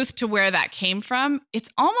truth to where that came from, it's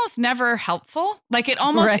almost never helpful. Like it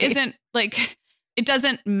almost isn't like... It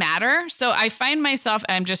doesn't matter. So I find myself,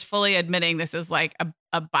 and I'm just fully admitting this is like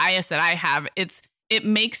a bias that I have. It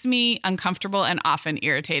makes me uncomfortable and often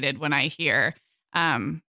irritated when I hear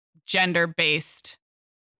gender-based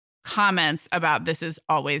comments about this is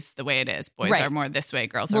always the way it is. Boys are more this way,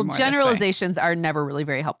 girls are more this way. Generalizations are never really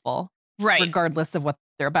very helpful. Right. Regardless of what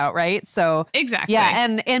they're about, right? So exactly.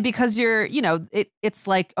 Yeah, and because you're, it's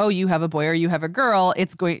like, oh, you have a boy or you have a girl,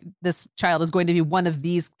 this child is going to be one of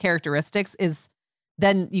these characteristics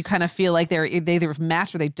then you kind of feel like they either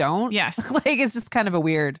match or they don't. Yes. Like it's just kind of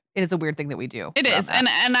it is a weird thing that we do. It is. And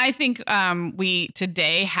I think we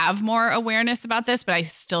today have more awareness about this, but I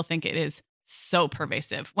still think it is so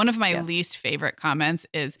pervasive. One of my least favorite comments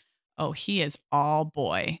is, oh, he is all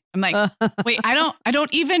boy. I'm like, wait, I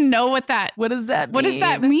don't even know what does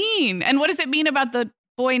that mean? And what does it mean about the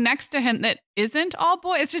boy next to him that isn't all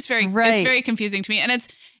boy. It's just it's very confusing to me. And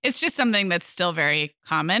it's just something that's still very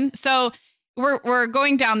common. So we're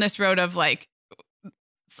going down this road of like,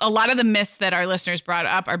 a lot of the myths that our listeners brought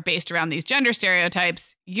up are based around these gender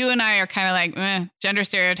stereotypes. You and I are kind of like, gender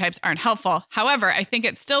stereotypes aren't helpful. However, I think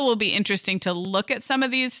it still will be interesting to look at some of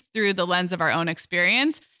these through the lens of our own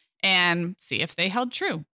experience and see if they held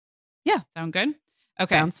true. Yeah. Sound good?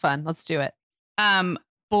 Okay. Sounds fun. Let's do it.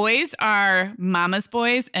 Boys are mama's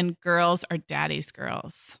boys and girls are daddy's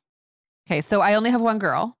girls. Okay. So I only have one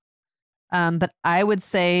girl. But I would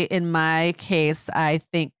say in my case, I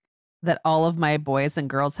think that all of my boys and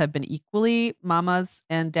girls have been equally mamas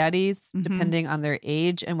and daddies, depending on their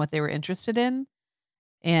age and what they were interested in.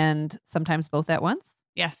 And sometimes both at once.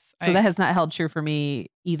 Yes. So that has not held true for me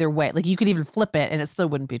either way. Like you could even flip it and it still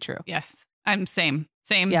wouldn't be true. Yes. I'm same.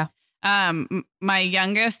 Yeah. My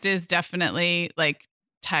youngest is definitely like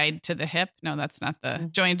tied to the hip. No, that's not the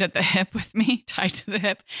joined at the hip with me, tied to the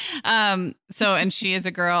hip. And she is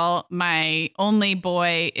a girl. My only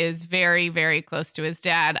boy is very, very close to his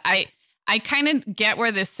dad. I kind of get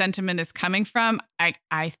where this sentiment is coming from.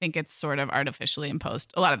 I think it's sort of artificially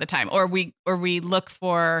imposed a lot of the time, or we look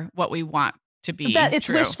for what we want to be. It's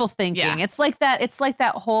true. Wishful thinking. Yeah. It's like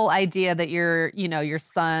that whole idea that your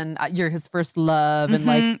son, you're his first love and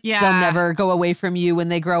they'll never go away from you when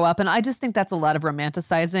they grow up. And I just think that's a lot of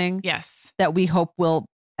romanticizing. Yes. That we hope will,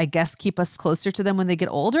 I guess, keep us closer to them when they get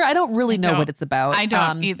older. I don't really know what it's about. I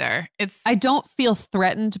don't either. I don't feel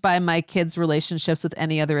threatened by my kids' relationships with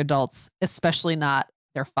any other adults, especially not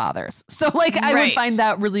their fathers. So I would find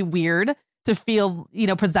that really weird to feel,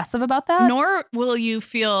 possessive about that. Nor will you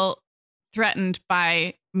feel threatened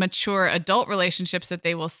by mature adult relationships that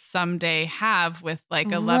they will someday have with a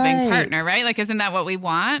loving partner, right? Isn't that what we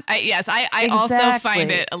want? I also find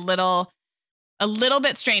it a little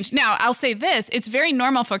bit strange. Now, I'll say this, it's very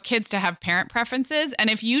normal for kids to have parent preferences. And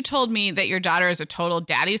if you told me that your daughter is a total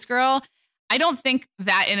daddy's girl, I don't think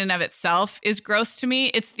that in and of itself is gross to me.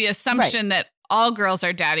 It's the assumption that all girls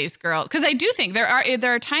are daddy's girl. Because I do think there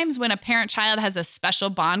are times when a parent-child has a special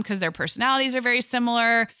bond because their personalities are very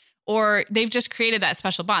similar, or they've just created that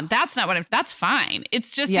special bond. That's not that's fine.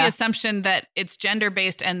 It's just the assumption that it's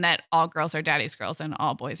gender-based and that all girls are daddy's girls and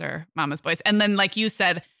all boys are mama's boys. And then, like you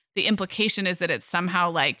said, the implication is that it's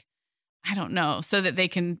somehow I don't know, so that they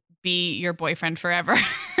can be your boyfriend forever.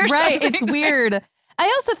 Right. It's weird. I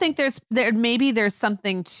also think there's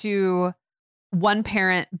something to one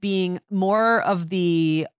parent being more of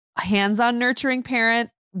the hands-on nurturing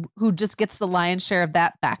parent who just gets the lion's share of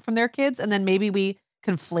that back from their kids. And then maybe we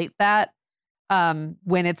conflate that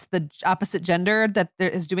when it's the opposite gender that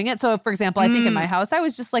is doing it. So for example, I think in my house, I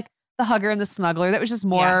was just like the hugger and the snuggler. That was just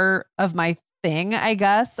more of my thing, I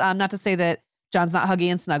guess. Not to say that John's not huggy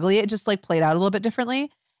and snuggly. It just played out a little bit differently.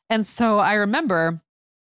 And so I remember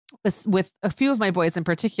this with a few of my boys in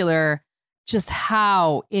particular, just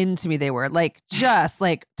how into me they were, just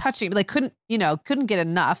touching, couldn't get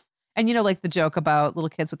enough. And the joke about little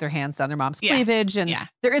kids with their hands down their mom's cleavage. And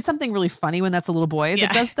there is something really funny when that's a little boy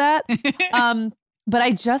that does that. But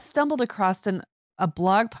I just stumbled across a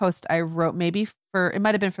blog post I wrote, it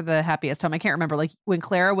might've been for the Happiest Home. I can't remember, when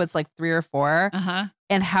Clara was 3 or 4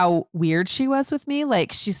 and how weird she was with me.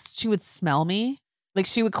 She would smell me.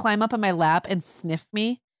 She would climb up on my lap and sniff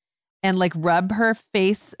me and rub her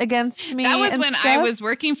face against me. That was when I was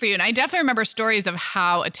working for you. And I definitely remember stories of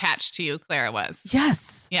how attached to you Clara was.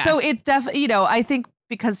 Yes. Yeah. So it definitely, I think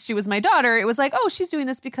because she was my daughter, it was oh, she's doing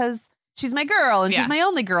this because she's my girl and she's my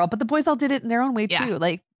only girl. But the boys all did it in their own way too.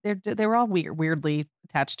 They were all weirdly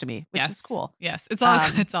attached to me, which is cool. Yes. It's all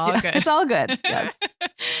good. It's all good. Yes.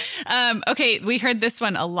 Okay. We heard this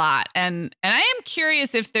one a lot. And I am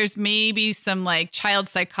curious if there's maybe some child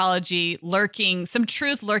psychology some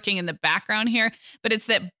truth lurking in the background here, but it's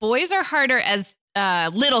that boys are harder as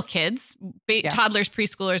little kids, toddlers,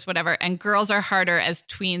 preschoolers, whatever, and girls are harder as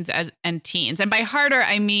tweens and teens. And by harder,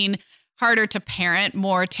 I mean harder to parent,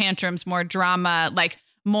 more tantrums, more drama,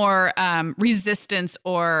 more resistance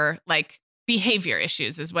or behavior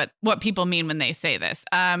issues is what people mean when they say this.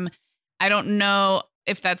 I don't know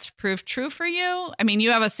if that's proved true for you. I mean,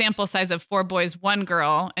 you have a sample size of 4 boys, 1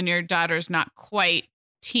 girl, and your daughter's not quite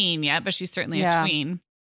teen yet, but she's certainly a tween.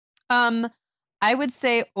 I would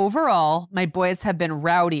say overall, my boys have been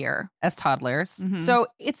rowdier as toddlers. Mm-hmm. So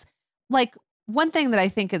it's one thing that I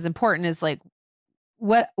think is important is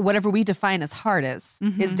whatever we define as hard is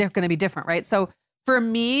going to be different, right? So for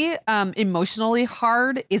me, emotionally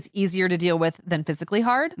hard is easier to deal with than physically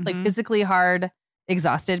hard. Physically hard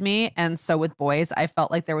exhausted me. And so with boys, I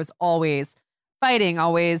felt there was always fighting,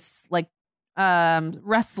 always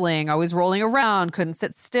wrestling, always rolling around, couldn't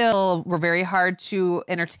sit still, were very hard to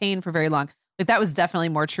entertain for very long. Like that was definitely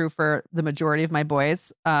more true for the majority of my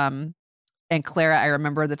boys. And Clara, I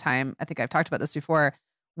remember the time, I think I've talked about this before,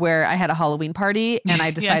 where I had a Halloween party and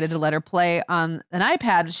I decided to let her play on an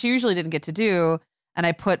iPad she usually didn't get to do. And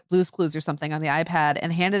I put Blue's Clues or something on the iPad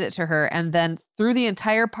and handed it to her. And then through the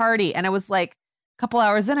entire party, and I was like, a couple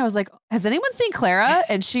hours in, I was like, has anyone seen Clara?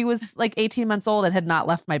 And she was like 18 months old and had not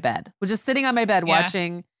left my bed, was just sitting on my bed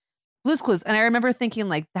watching Blue's Clues. And I remember thinking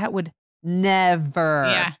like, that would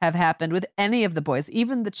never have happened with any of the boys,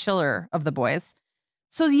 even the chiller of the boys.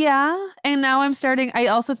 So and now I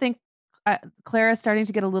also think Clara's starting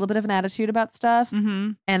to get a little bit of an attitude about stuff.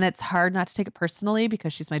 Mm-hmm. And it's hard not to take it personally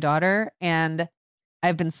because she's my daughter. And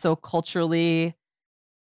I've been so culturally,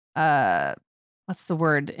 what's the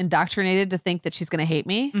word? Indoctrinated to think that she's going to hate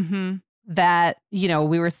me. Mm-hmm. That,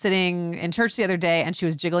 we were sitting in church the other day and she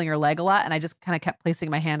was jiggling her leg a lot. And I just kind of kept placing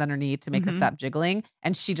my hand on her knee to make her stop jiggling.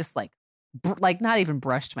 And she just like not even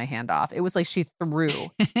brushed my hand off. It was like she threw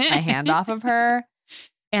my hand off of her.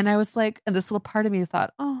 And I was like, and this little part of me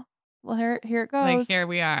thought, oh, well, here it goes. Like, here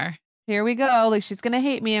we are. Here we go. Like, she's going to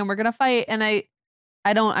hate me and we're going to fight. And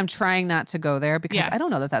I'm trying not to go there because I don't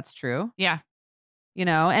know that that's true. Yeah.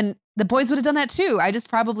 And the boys would have done that too. I just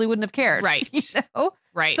probably wouldn't have cared. Right.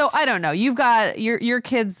 Right. So I don't know. You've got your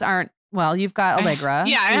kids aren't, well, you've got Allegra.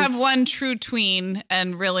 I have one true tween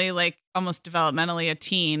and really like almost developmentally a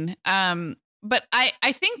teen. But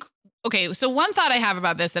I think, okay, so one thought I have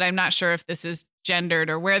about this that I'm not sure if this is gendered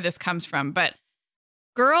or where this comes from, but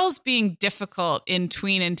girls being difficult in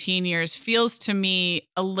tween and teen years feels to me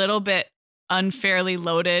a little bit unfairly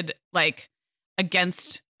loaded, like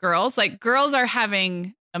against girls. Like girls are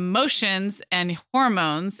having emotions and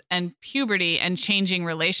hormones and puberty and changing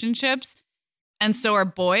relationships. And so are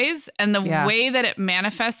boys. And the way that it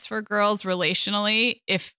manifests for girls relationally,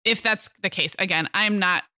 if that's the case, again, I'm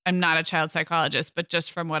not a child psychologist, but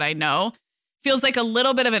just from what I know, feels like a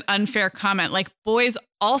little bit of an unfair comment. Like boys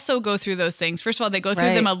also go through those things. First of all, they go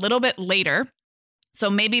through them a little bit later.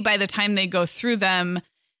 So maybe by the time they go through them,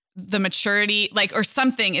 the maturity, like, or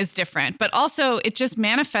something is different, but also it just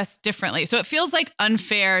manifests differently. So it feels like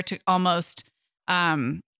unfair to almost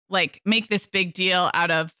like make this big deal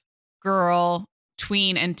out of girl,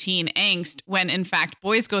 tween and teen angst when in fact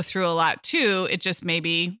boys go through a lot too. It just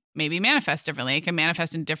maybe manifests differently. It can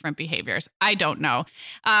manifest in different behaviors. I don't know.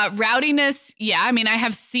 Rowdiness. Yeah. I mean, I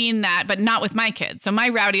have seen that, but not with my kids. So my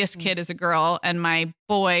rowdiest kid is a girl and my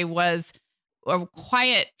boy was a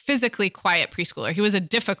quiet, physically quiet preschooler. He was a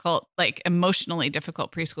difficult, like emotionally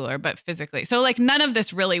difficult preschooler, but physically. So like none of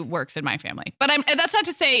this really works in my family, but that's not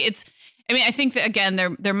to say I think that again,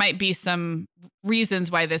 there might be some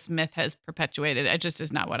reasons why this myth has perpetuated. It just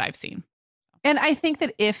is not what I've seen. And I think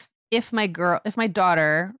that if my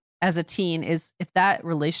daughter as a teen if that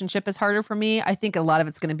relationship is harder for me, I think a lot of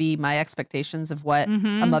it's going to be my expectations of what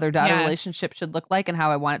a mother-daughter relationship should look like and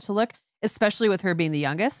how I want it to look, especially with her being the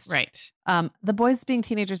youngest. Right. The boys being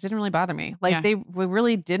teenagers didn't really bother me. Like they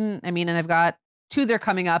really didn't. I mean, and I've got two they're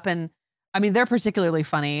coming up and I mean, they're particularly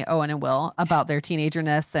funny, Owen and Will, about their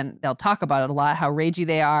teenagerness, and they'll talk about it a lot, how ragey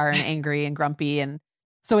they are and angry and grumpy. And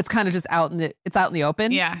so it's kind of just out in the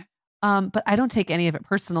open. Yeah. But I don't take any of it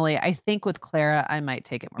personally. I think with Clara, I might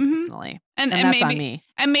take it more personally. And that's maybe, on me.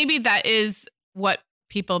 And maybe that is what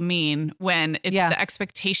people mean when it's the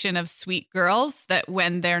expectation of sweet girls, that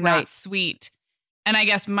when they're not sweet. And I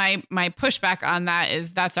guess my pushback on that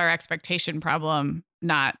is that's our expectation problem,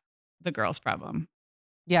 not the girl's problem.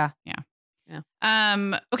 Yeah. Yeah.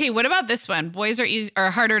 Okay. What about this one? Boys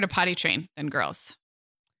are harder to potty train than girls.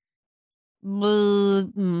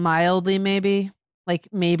 Mildly, maybe. Like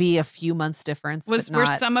maybe a few months difference. Were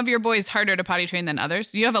some of your boys harder to potty train than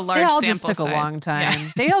others? You have a large sample size. They all just took a long time.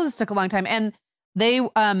 Yeah. They all just took a long time. And they,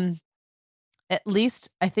 at least,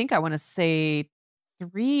 I think I want to say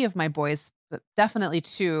 3 of my boys, but definitely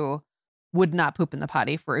 2, would not poop in the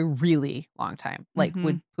potty for a really long time. Like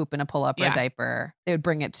would poop in a pull-up or a diaper. They would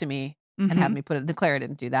bring it to me and have me put it. Clara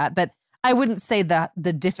didn't do that. But I wouldn't say that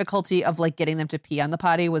the difficulty of like getting them to pee on the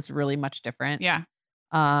potty was really much different. Yeah.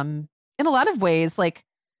 In a lot of ways, like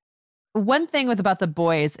one thing about the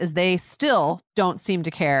boys is they still don't seem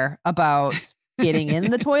to care about getting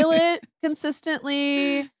in the toilet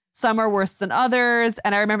consistently. Some are worse than others.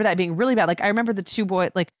 And I remember that being really bad. Like I remember the 2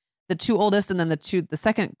 oldest and then the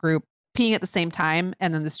second group peeing at the same time.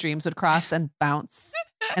 And then the streams would cross and bounce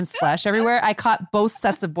and splash everywhere. I caught both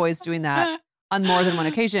sets of boys doing that on more than one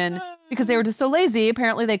occasion because they were just so lazy.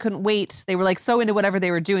 Apparently they couldn't wait. They were like so into whatever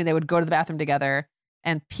they were doing. They would go to the bathroom together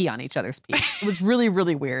and pee on each other's pee. It was really,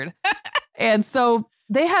 really weird. And so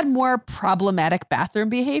they had more problematic bathroom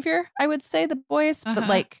behavior, I would say, the boys. But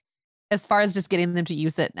like, as far as just getting them to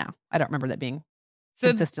use it, now I don't remember that being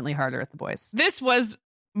consistently harder at the boys. This was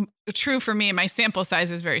true for me. My sample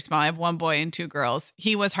size is very small. I have one boy and 2 girls.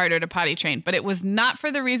 He was harder to potty train, but it was not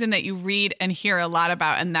for the reason that you read and hear a lot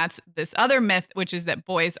about. And that's this other myth, which is that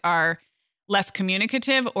boys are less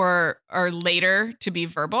communicative or later to be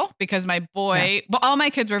verbal, because my boy, well, all my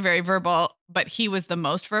kids were very verbal, but he was the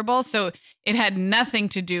most verbal. So it had nothing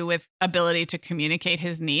to do with ability to communicate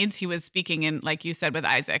his needs. He was speaking in, like you said, with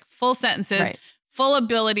Isaac, full sentences, full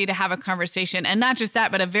ability to have a conversation. And not just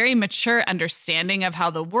that, but a very mature understanding of how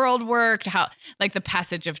the world worked, how like the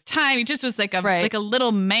passage of time. He just was like a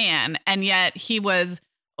little man. And yet he was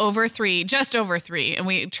just over 3. And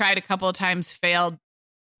we tried a couple of times, failed.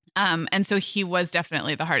 And so he was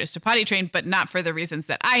definitely the hardest to potty train, but not for the reasons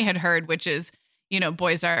that I had heard, which is,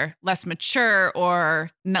 boys are less mature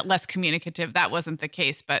or not less communicative. That wasn't the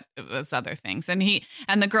case, but it was other things. And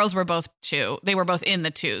the girls were both 2. They were both in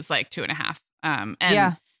the 2s, like 2.5.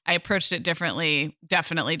 I approached it definitely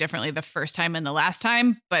differently the first time and the last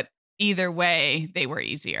time, but either way, they were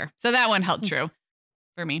easier. So that one held true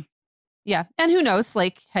for me. Yeah. And who knows,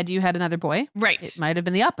 like, had you had another boy, right, it might have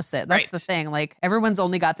been the opposite. That's the thing. Like, everyone's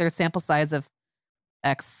only got their sample size of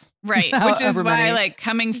X. Right. Which is why, like,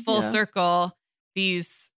 coming full circle,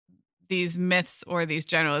 these myths or these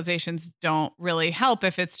generalizations don't really help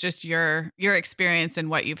if it's just your experience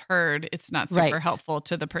and what you've heard. It's not super helpful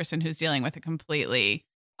to the person who's dealing with a completely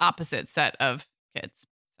opposite set of kids.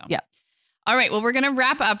 So yeah. All right. Well, we're going to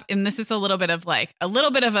wrap up. And this is a little bit of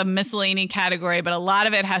a miscellany category, but a lot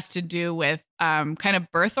of it has to do with kind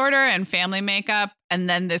of birth order and family makeup. And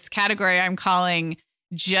then this category I'm calling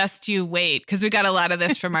Just You Wait, because we got a lot of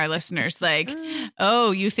this from our listeners. Like,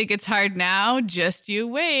 oh, you think it's hard now? Just you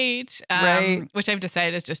wait. Which I've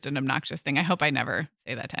decided is just an obnoxious thing. I hope I never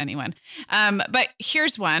say that to anyone. But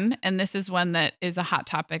here's one. And this is one that is a hot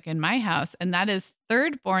topic in my house. And that is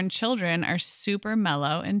third-born children are super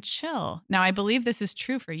mellow and chill. Now, I believe this is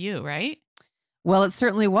true for you, right? Well, it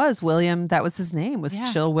certainly was. William, that was his name, was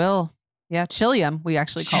Chill Will. Yeah, Chilliam, we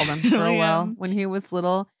actually called him for a while when he was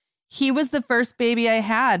little. He was the first baby I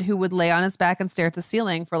had who would lay on his back and stare at the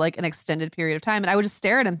ceiling for like an extended period of time. And I would just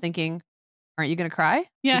stare at him thinking, aren't you going to cry?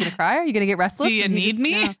 Yeah. Are you going to cry? Are you going to get restless? Do you need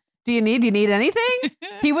me? No. Do you need anything?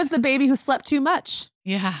 He was the baby who slept too much.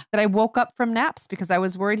 Yeah. That I woke up from naps because I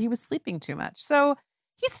was worried he was sleeping too much. So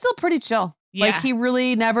he's still pretty chill. Yeah. Like he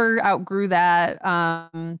really never outgrew that.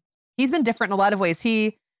 He's been different in a lot of ways.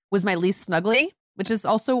 He was my least snuggly, which is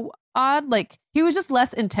also odd. Like he was just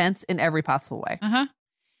less intense in every possible way. Uh-huh.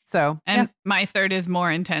 So, my third is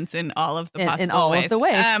more intense in all of the possible ways. In all of the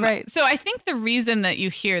ways, right. So I think the reason that you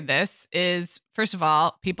hear this is, first of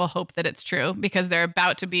all, people hope that it's true because they're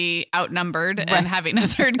about to be outnumbered and having a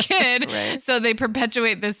third kid. So they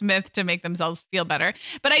perpetuate this myth to make themselves feel better.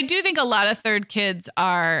 But I do think a lot of third kids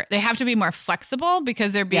they have to be more flexible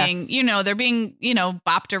because they're being,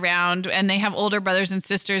 bopped around, and they have older brothers and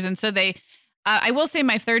sisters. And so I will say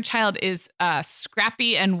my third child is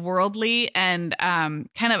scrappy and worldly and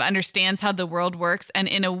kind of understands how the world works, and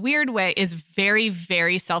in a weird way is very,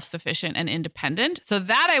 very self-sufficient and independent. So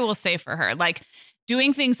that I will say for her, like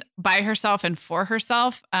doing things by herself and for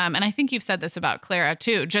herself. And I think you've said this about Clara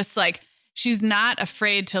too, just like she's not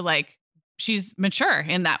afraid to she's mature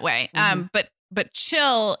in that way. Mm-hmm. But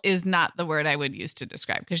chill is not the word I would use to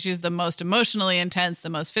describe because she's the most emotionally intense, the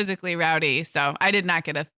most physically rowdy. So I did not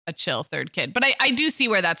get a chill third kid. But I do see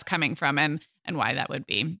where that's coming from and why that would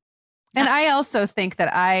be. And I also think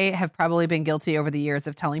that I have probably been guilty over the years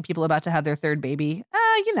of telling people about to have their third baby.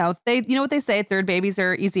 You know what they say, third babies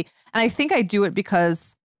are easy. And I think I do it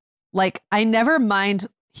because I never mind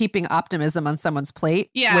heaping optimism on someone's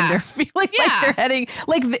plate when they're feeling like they're heading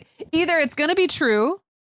either it's going to be true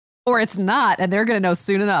or it's not, and they're going to know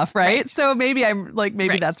soon enough, right? So maybe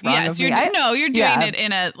that's wrong. Yes, you're doing it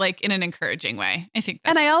in an encouraging way. I think.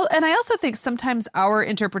 And I also think sometimes our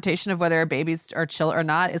interpretation of whether our babies are chill or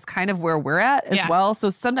not is kind of where we're at as well.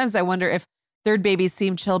 So sometimes I wonder if third babies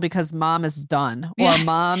seem chill because mom is done, or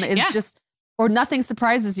mom is just, or nothing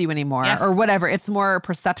surprises you anymore, or whatever. It's more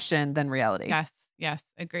perception than reality. Yes,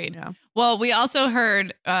 agreed. Yeah. Well, we also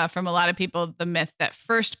heard from a lot of people the myth that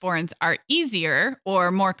firstborns are easier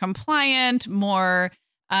or more compliant, more,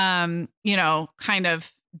 kind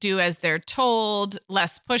of do as they're told,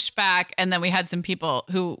 less pushback. And then we had some people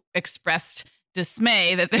who expressed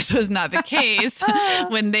dismay that this was not the case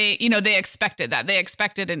when they expected that. They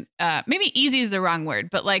expected maybe easy is the wrong word,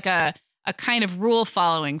 but like a kind of rule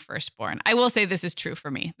following firstborn. I will say this is true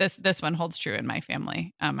for me. This one holds true in my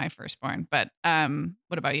family, my firstborn. But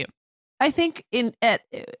what about you? I think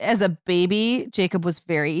as a baby, Jacob was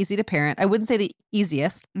very easy to parent. I wouldn't say the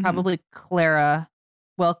easiest. Probably Clara.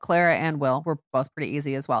 Well, Clara and Will were both pretty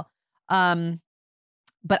easy as well.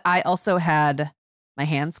 But I also had my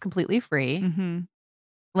hands completely free.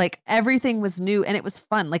 Like everything was new and it was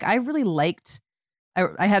fun. Like I really liked.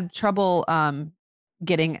 I had trouble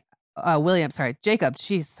getting Jacob.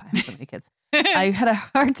 Jeez, I have so many kids. I had a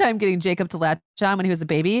hard time getting Jacob to latch on when he was a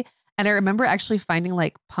baby. And I remember actually finding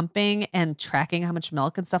like pumping and tracking how much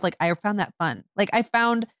milk and stuff. Like I found that fun. Like I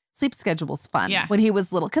found sleep schedules fun when he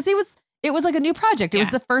was little. Cause it was like a new project. It was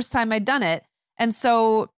the first time I'd done it. And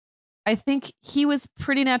so I think he was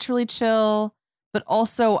pretty naturally chill, but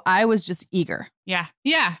also I was just eager. Yeah.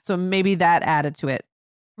 Yeah. So maybe that added to it.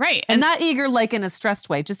 Right. And not eager like in a stressed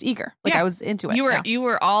way, just eager. Like I was into it. You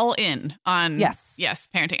were all in on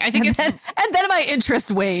parenting. I think and then my interest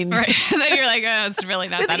waned. Right. Then you're like, oh, it's really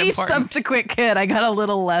not that important. With each subsequent kid, I got a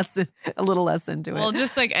little less into it. Well,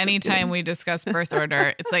 just like any time we discuss birth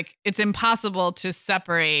order, it's like it's impossible to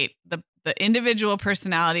separate the individual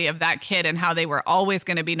personality of that kid and how they were always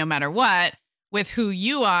going to be no matter what with who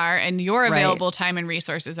you are and your available time and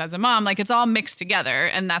resources as a mom. Like it's all mixed together.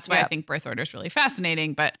 And that's why I think birth order is really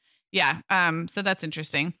fascinating. But yeah, so that's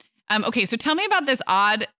interesting. Okay, so tell me about this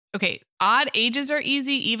odd ages are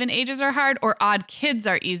easy, even ages are hard, or odd kids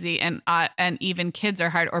are easy and even kids are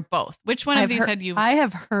hard, or both. Which one of these had you? I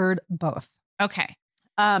have heard both. Okay.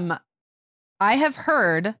 I have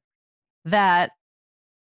heard that,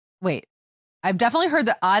 I've definitely heard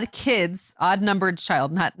that odd numbered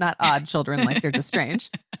child, not odd children, like they're just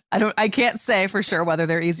strange. I can't say for sure whether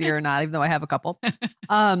they're easier or not, even though I have a couple.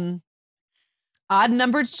 Odd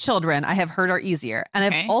numbered children I have heard are easier.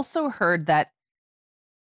 And I've also heard that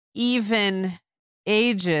even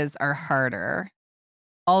ages are harder.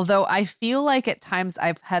 Although I feel like at times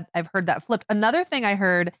I've heard that flipped. Another thing I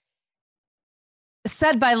heard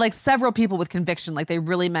said by like several people with conviction, like they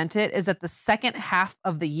really meant it, is that the second half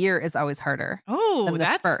of the year is always harder. Oh, than the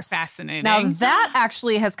that's first. Fascinating. Now that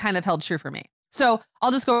actually has kind of held true for me. So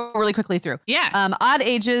I'll just go really quickly through. Yeah. Odd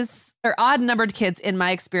ages or odd numbered kids in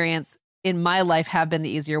my experience in my life have been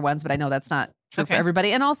the easier ones, but I know that's not true for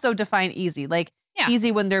everybody. And also define easy. Like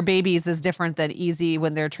easy when they're babies is different than easy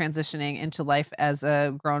when they're transitioning into life as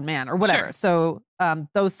a grown man or whatever. Sure. So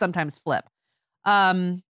those sometimes flip.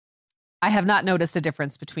 I have not noticed a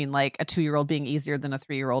difference between like a 2-year-old being easier than a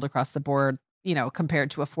 3-year-old across the board,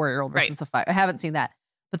 compared to a 4-year-old versus a 5. I haven't seen that.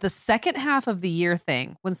 But the second half of the year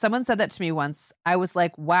thing, when someone said that to me once, I was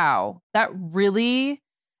like, wow, that really,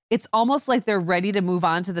 it's almost like they're ready to move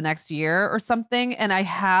on to the next year or something. And I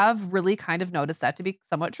have really kind of noticed that to be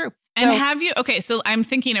somewhat true. And so I'm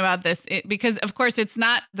thinking about this because of course it's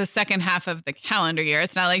not the second half of the calendar year.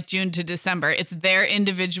 It's not like June to December. It's their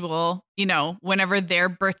individual, whenever their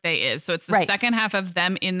birthday is. So it's the second half of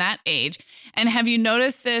them in that age. And have you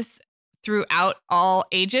noticed this throughout all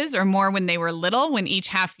ages or more when they were little, when each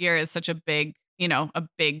half year is such a big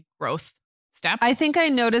growth step? I think I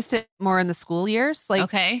noticed it more in the school years, like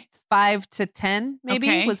 5 to 10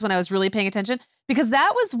 maybe was when I was really paying attention, because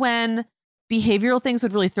that was when behavioral things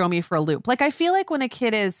would really throw me for a loop. Like I feel like when a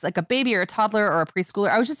kid is like a baby or a toddler or a preschooler,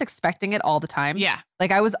 I was just expecting it all the time. Yeah.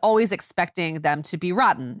 Like I was always expecting them to be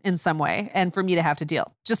rotten in some way and for me to have to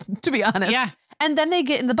deal, just to be honest. Yeah. And then they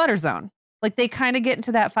get in the butter zone. Like they kind of get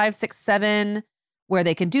into that 5, 6, 7 where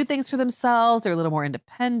they can do things for themselves. They're a little more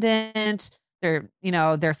independent. Their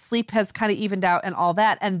sleep has kind of evened out and all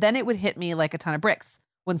that. And then it would hit me like a ton of bricks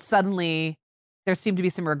when suddenly there seemed to be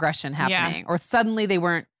some regression happening or suddenly they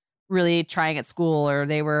weren't really trying at school or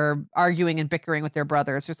they were arguing and bickering with their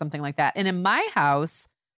brothers or something like that. And in my house,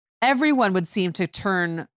 everyone would seem to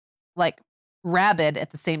turn like rabid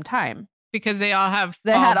at the same time. Because they all have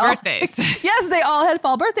fall birthdays. Yes, they all had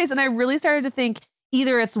fall birthdays. And I really started to think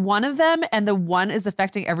either it's one of them and the one is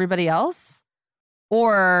affecting everybody else,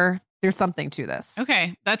 or there's something to this.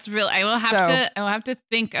 Okay, that's real. I will have to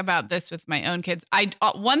think about this with my own kids.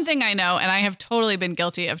 One thing I know, and I have totally been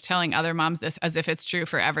guilty of telling other moms this as if it's true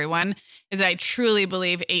for everyone, is that I truly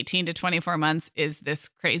believe 18 to 24 months is this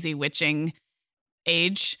crazy witching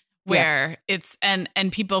age where it's and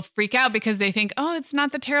people freak out because they think, oh, it's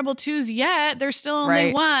not the terrible twos yet. There's still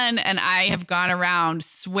only one. And I have gone around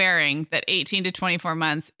swearing that 18 to 24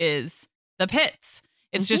 months is the pits.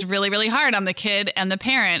 It's just really, really hard on the kid and the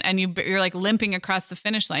parent. And you're like limping across the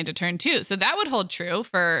finish line to turn 2. So that would hold true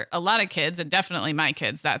for a lot of kids and definitely my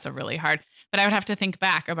kids. That's a really hard. But I would have to think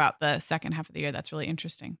back about the second half of the year. That's really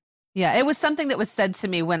interesting. Yeah, it was something that was said to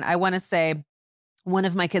me when I want to say one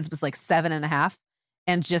of my kids was like 7.5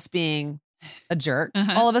 and just being a jerk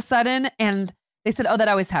all of a sudden. And They said, oh, that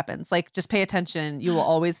always happens. Like, just pay attention. You will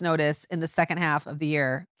always notice in the second half of the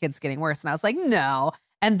year, kids getting worse. And I was like, no.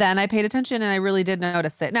 And then I paid attention and I really did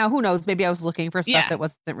notice it. Now, who knows? Maybe I was looking for stuff that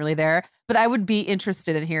wasn't really there, but I would be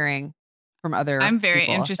interested in hearing from other I'm very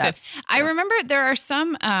people. interested. I remember there are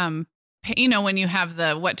some, when you have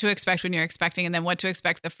the what to expect when you're expecting and then what to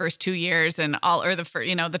expect the first 2 years and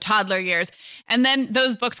the toddler years. And then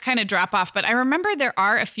those books kind of drop off. But I remember there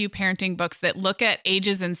are a few parenting books that look at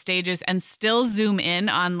ages and stages and still zoom in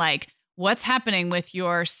on like what's happening with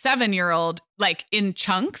your 7-year-old, like in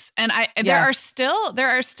chunks. And there are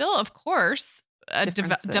still, of course,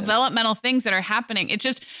 developmental things that are happening. It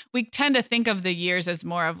just, we tend to think of the years as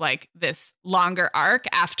more of like this longer arc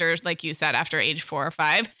after, like you said, after age 4 or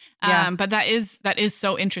 5. But that is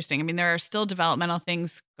so interesting. I mean, there are still developmental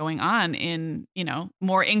things going on in,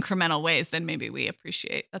 more incremental ways than maybe we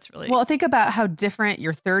appreciate. That's really well. Think about how different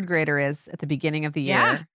your 3rd grader is at the beginning of the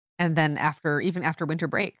year. And then after winter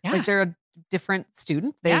break, like they're a different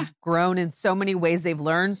student. They've grown in so many ways. They've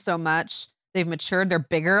learned so much. They've matured. They're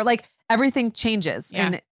bigger. Like everything changes,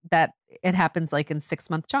 and that it happens like in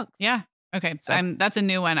 6-month chunks. Yeah. Okay. So that's a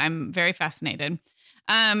new one. I'm very fascinated.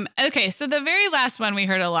 Okay. So the very last one we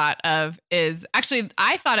heard a lot of is actually,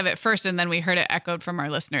 I thought of it first and then we heard it echoed from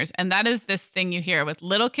our listeners. And that is this thing you hear with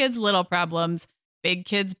little kids, little problems, big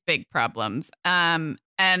kids, big problems. Under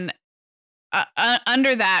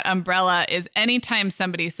that umbrella is anytime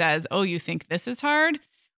somebody says, oh, you think this is hard?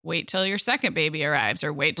 Wait till your second baby arrives,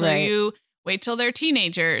 or wait till they're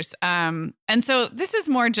teenagers. And so this is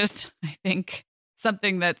more just, I think,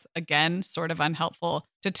 something that's, again, sort of unhelpful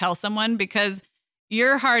to tell someone, because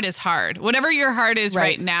your heart is hard. Whatever your heart is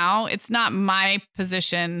right now, it's not my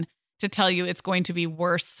position to tell you it's going to be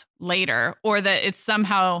worse later, or that it's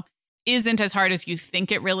somehow isn't as hard as you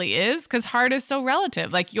think it really is, because hard is so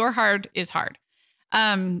relative. Like your hard is hard.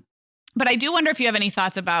 But I do wonder if you have any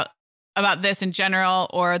thoughts about this in general,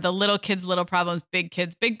 or the little kids, little problems, big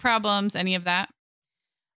kids, big problems, any of that?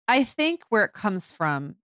 I think where it comes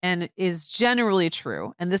from and is generally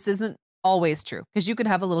true, and this isn't always true, because you could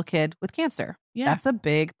have a little kid with cancer. Yeah. That's a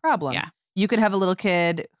big problem. Yeah. You could have a little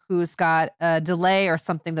kid who's got a delay or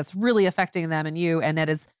something that's really affecting them and you, and that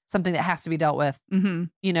is something that has to be dealt with,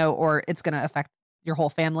 or it's going to affect your whole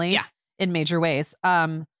family in major ways.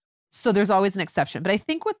 So there's always an exception. But I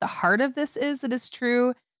think what the heart of this that is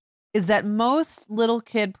true is that most little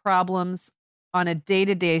kid problems on a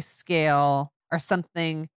day-to-day scale are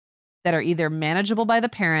something that are either manageable by the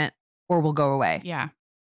parent or will go away. Yeah.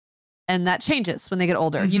 And that changes when they get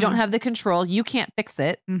older. You don't have the control. You can't fix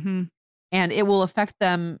it. And it will affect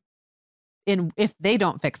them if they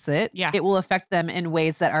don't fix it, it will affect them in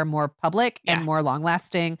ways that are more public and more long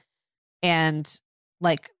lasting and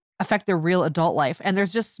like affect their real adult life. And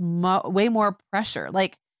there's just way more pressure.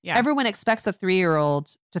 Like everyone expects a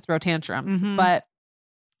 3-year-old to throw tantrums, but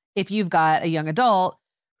if you've got a young adult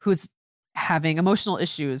who's having emotional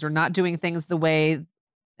issues or not doing things the way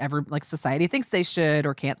society thinks they should,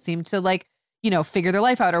 or can't seem to figure their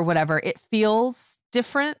life out or whatever, it feels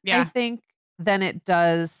different, I think, than it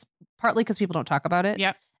does, partly because people don't talk about it.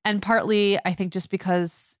 Yep. And partly, I think, just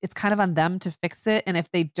because it's kind of on them to fix it. And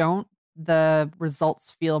if they don't, the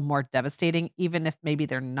results feel more devastating, even if maybe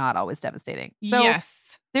they're not always devastating. So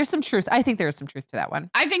yes, there's some truth. I think there is some truth to that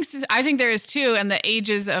one. I think there is too. And the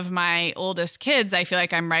ages of my oldest kids, I feel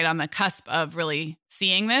like I'm right on the cusp of really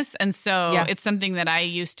seeing this. And so it's something that I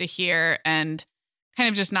used to hear and kind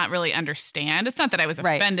of just not really understand. It's not that I was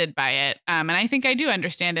offended by it. And I think I do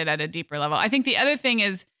understand it at a deeper level. I think the other thing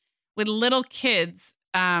is with little kids,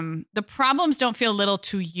 the problems don't feel little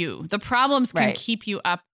to you. The problems can keep you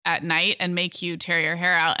up at night and make you tear your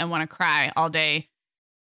hair out and want to cry all day,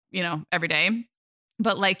 every day.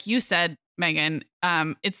 But like you said, Megan,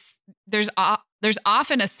 there's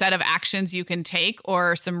often a set of actions you can take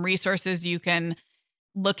or some resources you can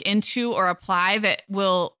look into or apply that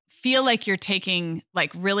will feel like you're taking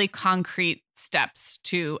like really concrete steps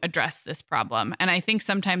to address this problem. And I think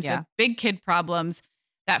sometimes with big kid problems,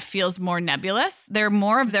 that feels more nebulous. They're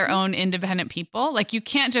more of their own independent people. Like you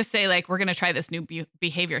can't just say like, we're going to try this new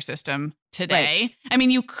behavior system today. Right. I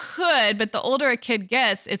mean, you could, but the older a kid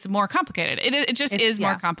gets, it's more complicated. It just is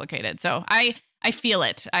more complicated. So I feel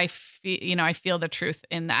it. I feel the truth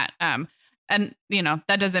in that. And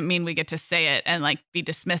that doesn't mean we get to say it and like be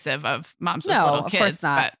dismissive of moms with little kids. No, of course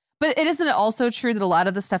not. But isn't it also true that a lot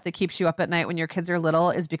of the stuff that keeps you up at night when your kids are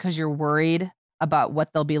little is because you're worried about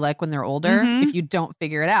what they'll be like when they're older if you don't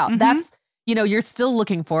figure it out? That's, you're still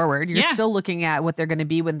looking forward. You're still looking at what they're going to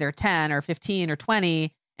be when they're 10 or 15 or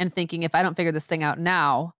 20 and thinking, if I don't figure this thing out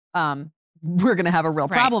now, we're going to have a real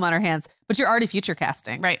problem on our hands. But you're already future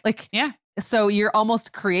casting. Right. Like, So you're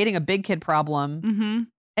almost creating a big kid problem. Mm-hmm.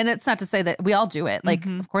 And it's not to say that we all do it. Like,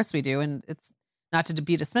 Mm-hmm. of course we do. And it's not to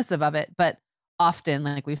be dismissive of it, but often,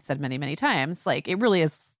 like we've said many, many times, like it really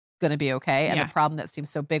is going to be okay. And Yeah. the problem that seems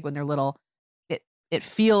so big when they're little, it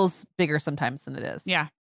feels bigger sometimes than it is. Yeah.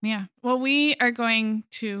 Yeah. Well, we are going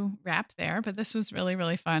to wrap there, but this was really,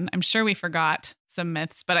 really fun. I'm sure we forgot some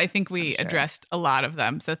myths, but I think we addressed a lot of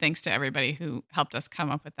them. So thanks to everybody who helped us come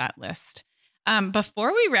up with that list.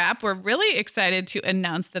 Before we wrap, we're really excited to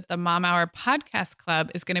announce that the Mom Hour Podcast Club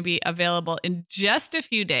is going to be available in just a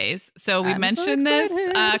few days. So we mentioned this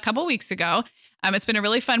a couple weeks ago. It's been a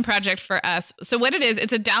really fun project for us. So what it is,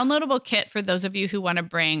 it's a downloadable kit for those of you who want to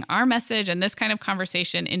bring our message and this kind of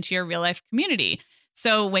conversation into your real life community.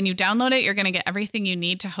 So when you download it, you're going to get everything you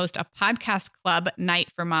need to host a podcast club night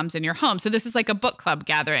for moms in your home. So this is like a book club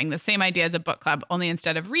gathering, the same idea as a book club, only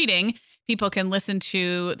instead of reading, people can listen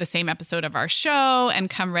to the same episode of our show and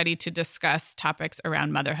come ready to discuss topics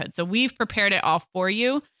around motherhood. So we've prepared it all for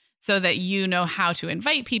you so that you know how to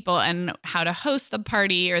invite people and how to host the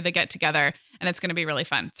party or the get together. And it's going to be really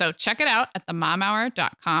fun. So check it out at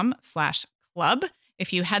themomhour.com/club.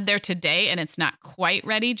 If you head there today and it's not quite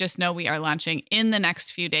ready, just know we are launching in the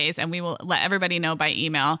next few days and we will let everybody know by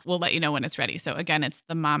email. We'll let you know when it's ready. So again, it's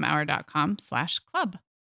themomhour.com/club.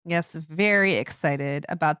 Yes, very excited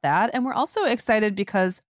about that. And we're also excited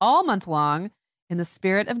because all month long, in the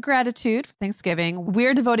spirit of gratitude for Thanksgiving,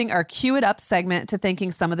 we're devoting our Cue It Up segment to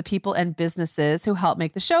thanking some of the people and businesses who help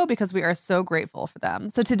make the show because we are so grateful for them.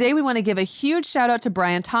 So today we want to give a huge shout out to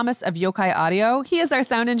Brian Thomas of Yokai Audio. He is our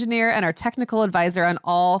sound engineer and our technical advisor on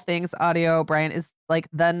all things audio. Brian is like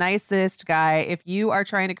the nicest guy. If you are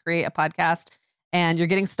trying to create a podcast and you're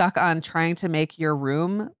getting stuck on trying to make your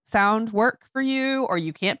room sound work for you, or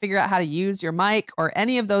you can't figure out how to use your mic or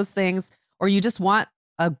any of those things, or you just want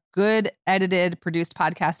a good edited, produced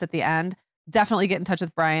podcast at the end, definitely get in touch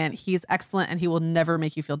with Brian. He's excellent and he will never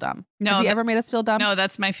make you feel dumb. Has he ever made us feel dumb? No,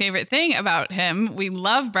 that's my favorite thing about him. We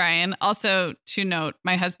love Brian. Also, to note,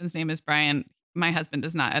 my husband's name is Brian. My husband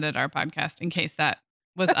does not edit our podcast, in case that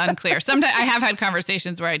was unclear. Sometimes I have had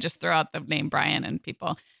conversations where I just throw out the name Brian and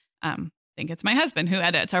people think it's my husband who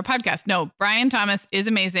edits our podcast. No, Brian Thomas is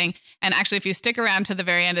amazing. And actually, if you stick around to the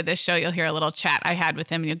very end of this show, you'll hear a little chat I had with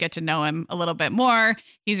him and you'll get to know him a little bit more.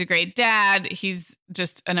 He's a great dad. He's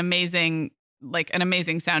just an amazing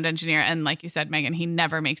sound engineer. And like you said, Megan, he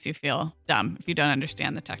never makes you feel dumb if you don't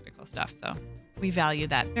understand the technical stuff. So we value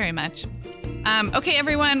that very much. Okay,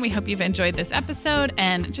 everyone, we hope you've enjoyed this episode.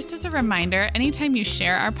 And just as a reminder, anytime you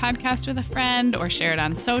share our podcast with a friend or share it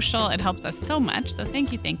on social, it helps us so much. So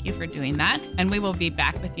thank you for doing that. And we will be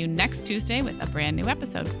back with you next Tuesday with a brand new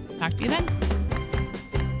episode. Talk to you then.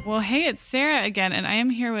 Well, hey, it's Sarah again, and I am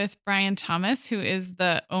here with Brian Thomas, who is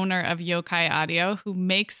the owner of Yokai Audio, who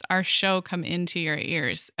makes our show come into your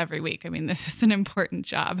ears every week. I mean, this is an important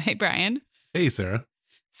job. Hey, Brian. Hey, Sarah.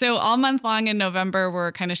 So all month long in November,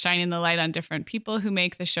 we're kind of shining the light on different people who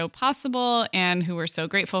make the show possible and who we're so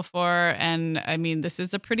grateful for. And I mean, this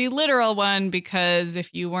is a pretty literal one because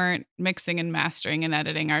if you weren't mixing and mastering and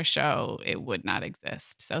editing our show, it would not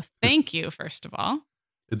exist. So thank you, first of all.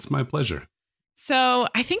 It's my pleasure. So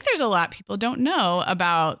I think there's a lot people don't know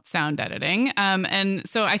about sound editing. And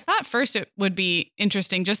so I thought first it would be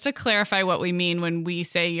interesting just to clarify what we mean when we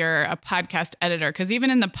say you're a podcast editor, because even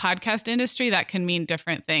in the podcast industry, that can mean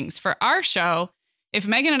different things. For our show, if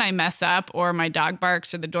Megan and I mess up or my dog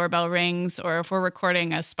barks or the doorbell rings, or if we're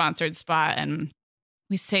recording a sponsored spot and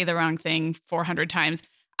we say the wrong thing 400 times,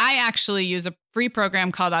 I actually use a free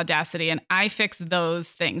program called Audacity and I fix those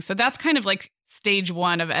things. So that's kind of like stage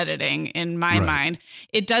one of editing in my mind.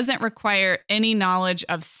 It doesn't require any knowledge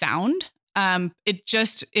of sound.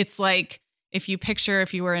 It's like if you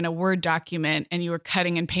were in a Word document and you were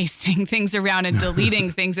cutting and pasting things around and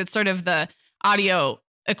deleting things, it's sort of the audio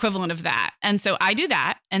equivalent of that. And so I do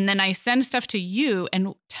that. And then I send stuff to you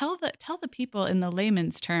and tell the people in the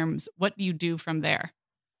layman's terms what you do from there.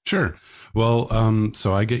 Sure. Well,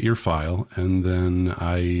 so I get your file and then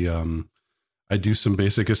I do some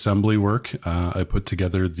basic assembly work. I put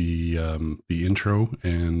together the intro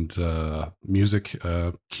and music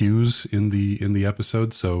cues in the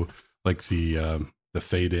episode. So like the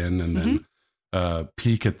fade in and then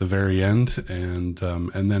peak at the very end, and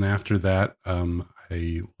then after that,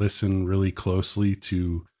 I listen really closely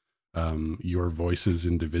to your voices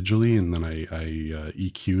individually, and then I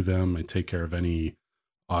EQ them. I take care of any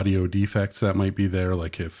audio defects that might be there,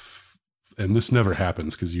 like and this never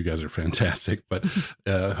happens because you guys are fantastic. But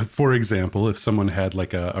for example, if someone had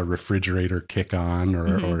like a refrigerator kick on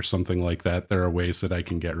or something like that, there are ways that I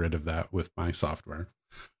can get rid of that with my software.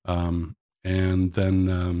 And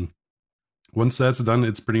then once that's done,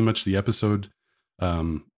 it's pretty much the episode.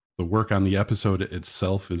 The work on the episode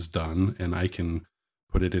itself is done, and I can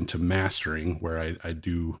put it into mastering, where I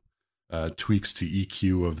do tweaks to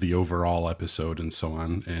EQ of the overall episode and so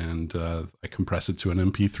on. And I compress it to an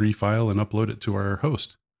MP3 file and upload it to our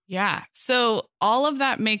host. Yeah. So all of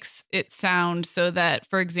that makes it sound so that,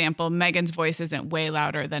 for example, Megan's voice isn't way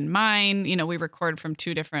louder than mine. You know, we record from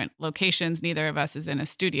 2 different locations. Neither of us is in a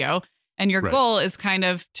studio. And your goal is kind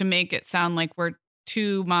of to make it sound like we're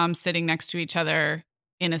 2 moms sitting next to each other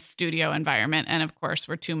in a studio environment. And of course,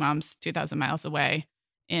 we're 2 moms 2,000 miles away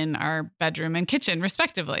in our bedroom and kitchen,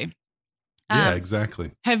 respectively. Yeah,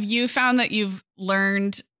 exactly. Have you found that you've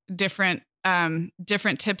learned different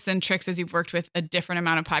tips and tricks as you've worked with a different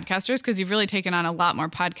amount of podcasters? Because you've really taken on a lot more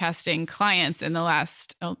podcasting clients in the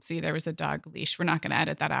last, there was a dog leash. We're not going to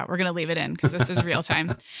edit that out. We're going to leave it in because this is real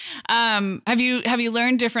time. Have you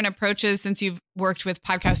learned different approaches since you've worked with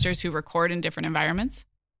podcasters who record in different environments?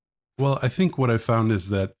 Well, I think what I found is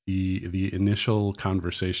that the initial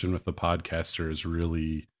conversation with the podcaster is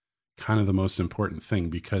really kind of the most important thing,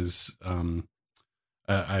 because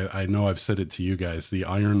I know I've said it to you guys. The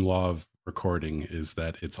iron law of recording is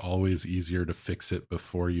that it's always easier to fix it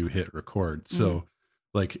before you hit record. So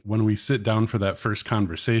like when we sit down for that first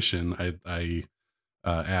conversation, I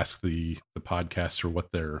ask the podcaster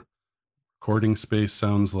what their recording space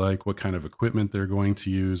sounds like, what kind of equipment they're going to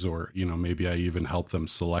use, or, you know, maybe I even help them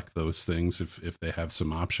select those things if they have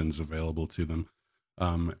some options available to them.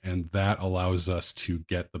 And that allows us to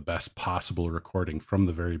get the best possible recording from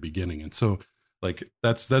the very beginning. And so like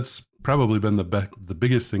that's probably been the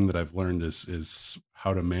biggest thing that I've learned is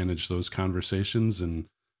how to manage those conversations and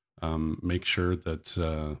make sure that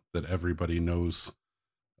that everybody knows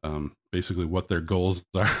basically what their goals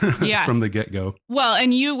are from the get-go. Well,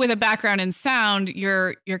 and you, with a background in sound,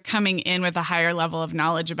 you're coming in with a higher level of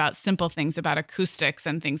knowledge about simple things, about acoustics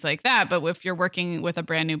and things like that. But if you're working with a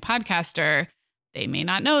brand new podcaster, they may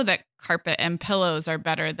not know that carpet and pillows are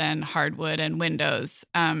better than hardwood and windows.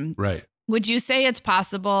 Right. Would you say it's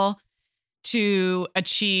possible to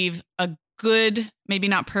achieve a good, maybe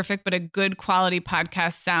not perfect, but a good quality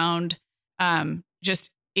podcast sound just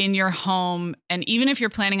in your home? And even if you're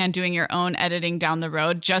planning on doing your own editing down the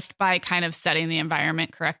road, just by kind of setting the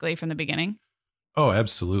environment correctly from the beginning? Oh,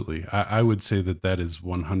 absolutely. I would say that is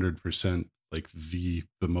 100% like the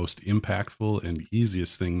most impactful and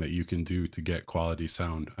easiest thing that you can do to get quality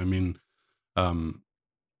sound. I mean,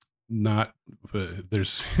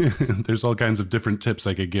 there's there's all kinds of different tips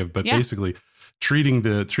I could give, but basically treating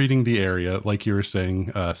the area, like you were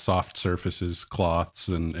saying, soft surfaces, cloths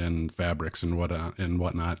and fabrics and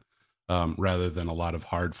whatnot, rather than a lot of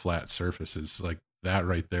hard, flat surfaces. Like that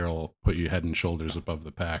right there will put you head and shoulders above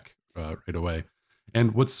the pack right away.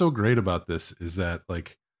 And what's so great about this is that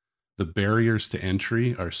like the barriers to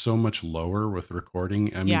entry are so much lower with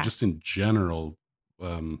recording. I mean, just in general,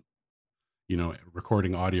 you know,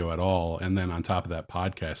 recording audio at all, and then on top of that,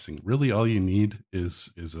 podcasting. Really, all you need is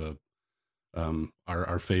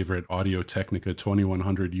our favorite Audio Technica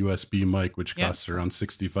 2100 USB mic, which costs around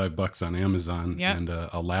 $65 on Amazon, and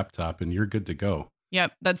a laptop, and you're good to go.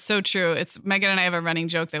 Yep, that's so true. It's Megan and I have a running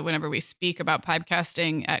joke that whenever we speak about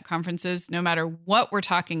podcasting at conferences, no matter what we're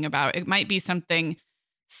talking about, it might be something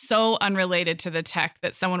so unrelated to the tech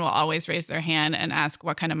that someone will always raise their hand and ask,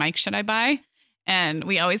 what kind of mic should I buy? And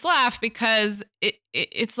we always laugh because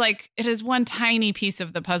it's like it is one tiny piece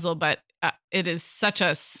of the puzzle, but it is such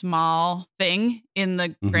a small thing in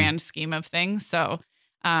the grand scheme of things. So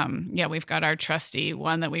we've got our trusty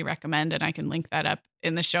one that we recommend, and I can link that up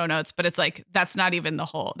in the show notes. But it's like that's not even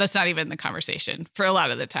the conversation for a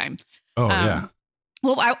lot of the time. Oh, yeah.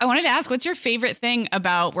 Well, I wanted to ask, what's your favorite thing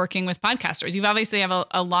about working with podcasters? You obviously have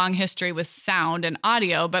a long history with sound and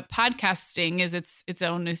audio, but podcasting is its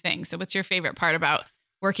own new thing. So what's your favorite part about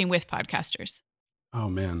working with podcasters? Oh,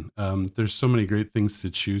 man. There's so many great things to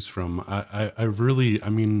choose from. I've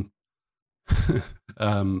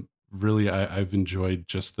enjoyed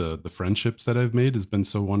just the friendships that I've made. Has been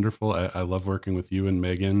so wonderful. I love working with you and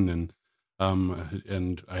Megan, and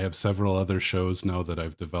I have several other shows now that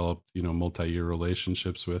I've developed, you know, multi-year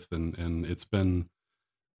relationships with, and it's been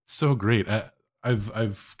so great.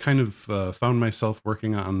 I've kind of found myself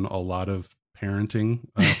working on a lot of parenting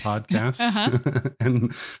podcasts,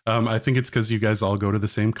 and I think it's because you guys all go to the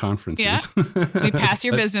same conferences. Yeah, we pass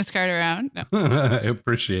your business card around. No. I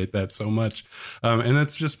appreciate that so much, and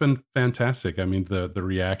that's just been fantastic. I mean, the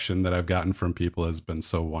reaction that I've gotten from people has been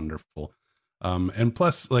so wonderful, and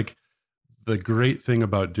plus, like, the great thing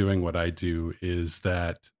about doing what I do is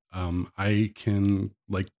that I can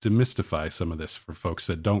like demystify some of this for folks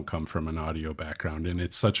that don't come from an audio background. And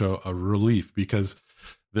it's such a relief because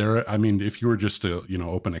I mean, if you were just to,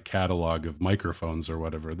 open a catalog of microphones or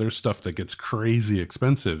whatever, there's stuff that gets crazy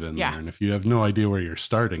expensive in there. And if you have no idea where you're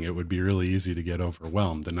starting, it would be really easy to get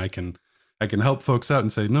overwhelmed. And I can help folks out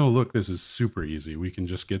and say, no, look, this is super easy. We can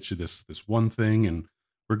just get you this one thing and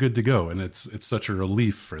we're good to go. And it's such a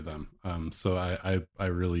relief for them. So I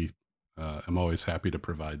really am always happy to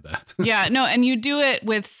provide that. Yeah, no, and you do it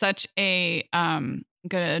with such a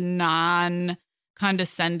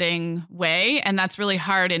non-condescending way, and that's really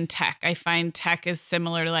hard in tech. I find tech is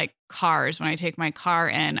similar to like cars. When I take my car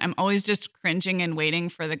in, I'm always just cringing and waiting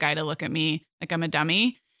for the guy to look at me like I'm a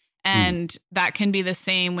dummy. And that can be the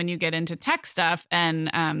same when you get into tech stuff.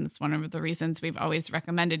 And it's one of the reasons we've always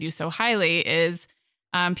recommended you so highly is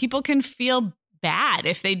people can feel bad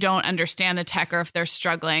if they don't understand the tech or if they're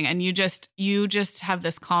struggling. And you just have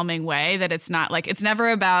this calming way that it's not like, it's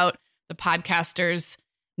never about the podcaster's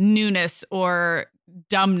newness or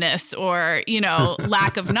dumbness or,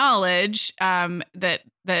 lack of knowledge, that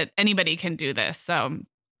anybody can do this. So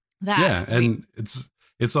that's great. And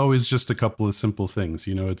it's always just a couple of simple things,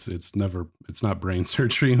 it's not brain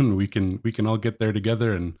surgery, and we can all get there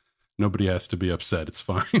together and nobody has to be upset. It's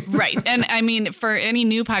fine. Right. And I mean, for any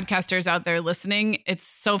new podcasters out there listening, it's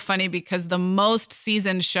so funny because the most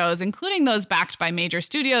seasoned shows, including those backed by major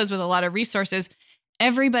studios with a lot of resources,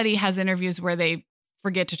 everybody has interviews where they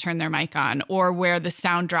forget to turn their mic on or where the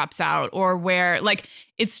sound drops out or where like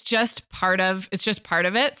it's just part of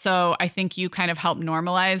it. So I think you kind of help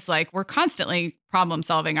normalize, like we're constantly problem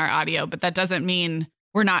solving our audio, but that doesn't mean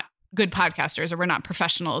we're not good podcasters or we're not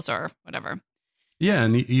professionals or whatever. Yeah.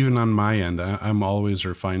 And even on my end, I'm always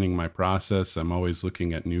refining my process. I'm always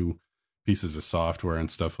looking at new pieces of software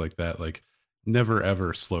and stuff like that. Like never,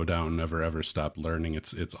 ever slow down, never, ever stop learning.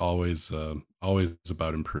 It's always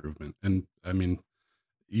about improvement. And I mean,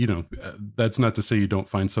 that's not to say you don't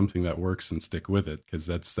find something that works and stick with it, because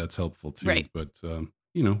that's helpful too. Right. But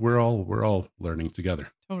we're all learning together.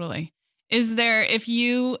 Totally. Is there, if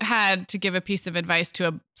you had to give a piece of advice to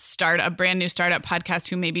a brand new startup podcast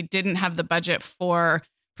who maybe didn't have the budget for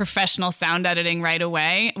professional sound editing right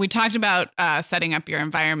away? We talked about setting up your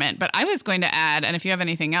environment, but I was going to add, and if you have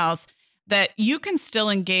anything else, that you can still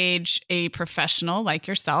engage a professional like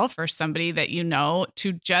yourself or somebody that you know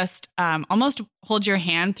to just almost hold your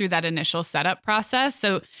hand through that initial setup process.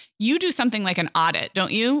 So you do something like an audit,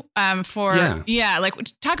 don't you? Like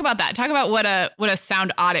talk about that. Talk about what a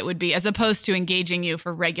sound audit would be as opposed to engaging you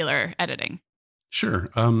for regular editing. Sure.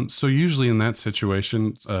 So usually in that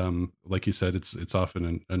situation, like you said, it's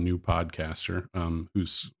often a new podcaster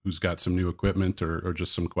who's got some new equipment or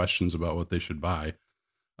just some questions about what they should buy.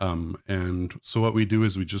 And so what we do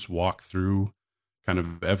is we just walk through kind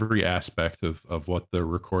of every aspect of what the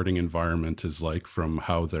recording environment is like, from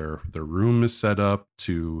how their room is set up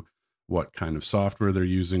to what kind of software they're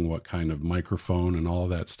using, what kind of microphone and all of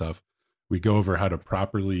that stuff. We go over how to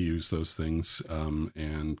properly use those things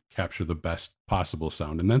and capture the best possible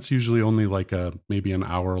sound. And that's usually only like maybe an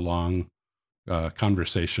hour long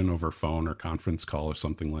conversation over phone or conference call or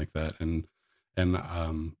something like that. And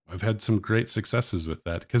I've had some great successes with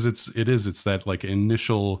that, because it's that like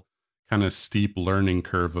initial kind of steep learning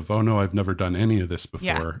curve of, oh no, I've never done any of this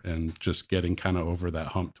before. Yeah. And just getting kind of over that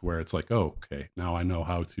hump to where it's like, oh, okay, now I know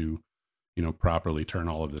how to, properly turn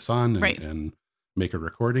all of this on and make a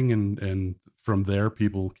recording. And from there,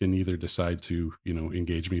 people can either decide to,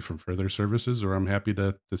 engage me for further services, or I'm happy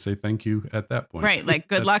to say thank you at that point. Right. Like,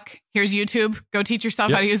 good luck. Here's YouTube. Go teach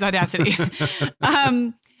yourself how to use Audacity.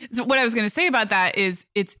 So what I was going to say about that is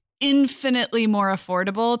it's infinitely more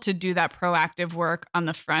affordable to do that proactive work on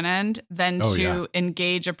the front end than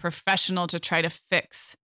engage a professional to try to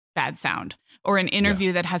fix bad sound, or an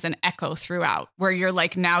interview that has an echo throughout, where you're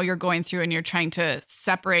like, now you're going through and you're trying to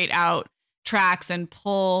separate out tracks and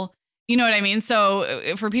pull, you know what I mean?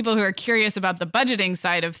 So for people who are curious about the budgeting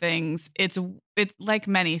side of things, it's like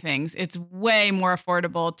many things, it's way more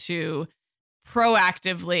affordable to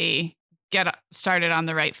proactively get started on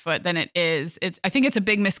the right foot than it is. I think it's a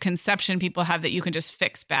big misconception people have that you can just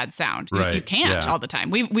fix bad sound. Right. You can't all the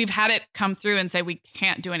time. We've had it come through and say, we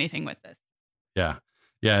can't do anything with this. Yeah.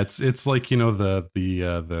 Yeah, it's like,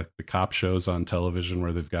 the cop shows on television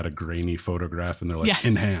where they've got a grainy photograph and they're like,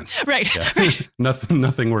 enhance. Right. Yeah. Right.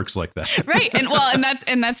 Nothing works like that. Right.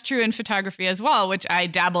 And that's true in photography as well, which I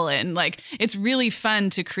dabble in. Like, it's really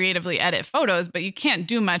fun to creatively edit photos, but you can't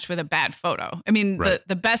do much with a bad photo. I mean,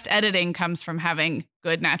 the best editing comes from having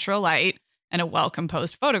good natural light and a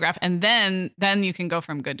well-composed photograph. And then you can go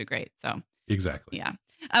from good to great. So exactly. Yeah.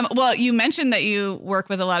 Well, you mentioned that you work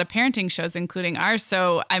with a lot of parenting shows, including ours.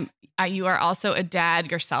 So you are also a dad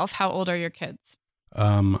yourself. How old are your kids?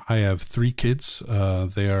 I have 3 kids.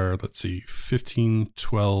 They are, 15,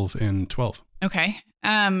 12, and 12. Okay.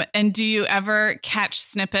 And do you ever catch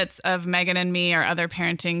snippets of Megan and Me or other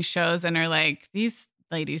parenting shows and are like, these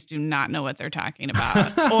ladies do not know what they're talking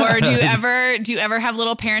about? Or do you ever have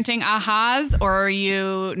little parenting ahas, or are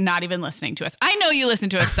you not even listening to us? I know you listen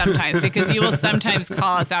to us sometimes because you will sometimes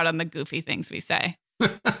call us out on the goofy things we say.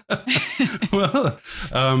 Well,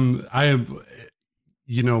 I am,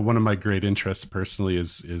 one of my great interests personally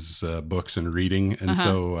is books and reading. And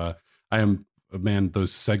so I am, man,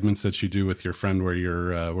 those segments that you do with your friend where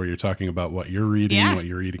you're talking about what you're reading, what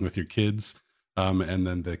you're eating with your kids. And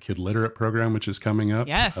then the Kid Literate program, which is coming up.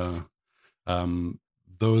 Yes.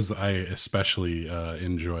 Those I especially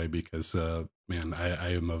enjoy because, man,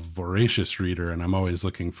 I am a voracious reader and I'm always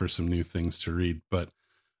looking for some new things to read. But,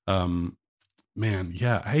 man,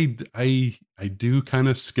 yeah, I do kind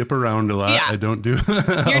of skip around a lot. Yeah. I don't do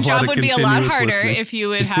your job would be a lot harder listening. if you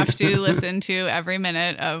would have to listen to every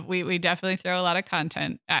minute of. We definitely throw a lot of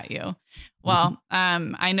content at you. Well,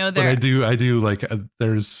 I know there. But I do like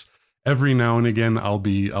there's. Every now and again, I'll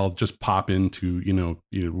just pop into,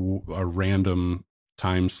 a random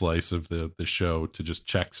time slice of the show to just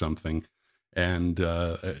check something. And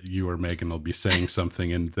you or Megan will be saying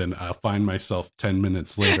something, and then I'll find myself 10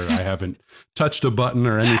 minutes later. I haven't touched a button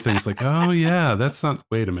or anything. It's like, oh yeah, that's not,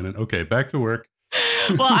 wait a minute. Okay, back to work.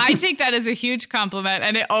 Well, I take that as a huge compliment,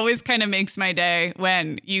 and it always kind of makes my day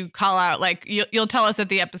when you call out, like you'll tell us that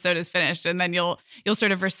the episode is finished, and then you'll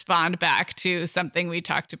sort of respond back to something we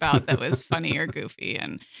talked about that was funny or goofy,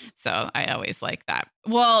 and so I always like that.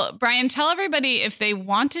 Well, Brian, tell everybody if they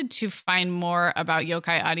wanted to find more about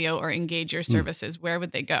Yokai Audio or engage your services, where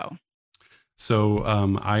would they go? So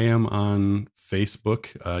I am on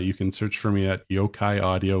Facebook. You can search for me at Yokai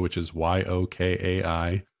Audio, which is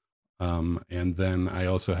YOKAI. And then I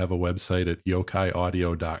also have a website at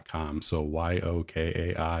yokaiaudio.com. So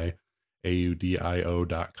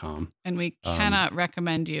YOKAIAUDIO.com. And we cannot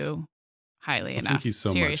recommend you highly enough. Thank you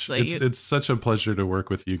so Seriously, much. It's such a pleasure to work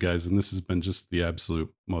with you guys. And this has been just the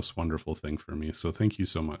absolute most wonderful thing for me. So thank you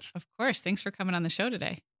so much. Of course. Thanks for coming on the show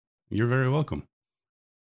today. You're very welcome.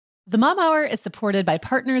 The Mom Hour is supported by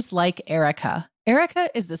partners like Erica. Erica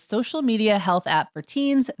is the social media health app for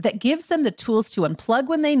teens that gives them the tools to unplug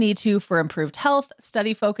when they need to for improved health,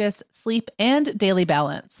 study focus, sleep, and daily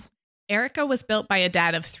balance. Erica was built by a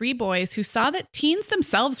dad of 3 boys who saw that teens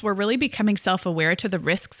themselves were really becoming self-aware to the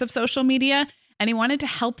risks of social media, and he wanted to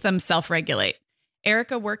help them self-regulate.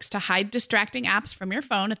 Erica works to hide distracting apps from your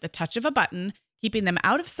phone at the touch of a button, keeping them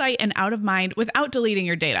out of sight and out of mind without deleting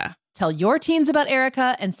your data. Tell your teens about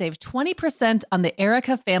Erica and save 20% on the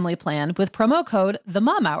Erica family plan with promo code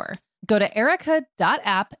TheMomHour. Go to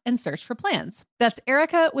erica.app and search for plans. That's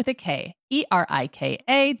Erica with a K,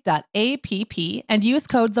 ERIKA.app, and use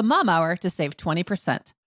code TheMomHour to save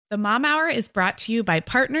 20%. The Mom Hour is brought to you by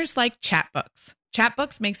partners like Chatbooks.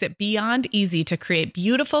 Chatbooks makes it beyond easy to create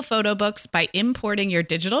beautiful photo books by importing your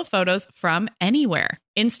digital photos from anywhere.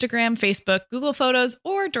 Instagram, Facebook, Google Photos,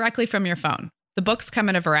 or directly from your phone. The books come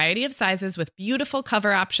in a variety of sizes with beautiful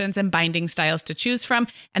cover options and binding styles to choose from,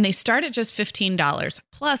 and they start at just $15.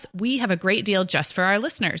 Plus, we have a great deal just for our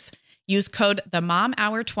listeners. Use code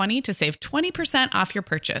TheMomHour20 to save 20% off your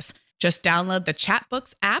purchase. Just download the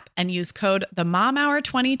Chatbooks app and use code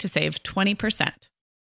TheMomHour20 to save 20%.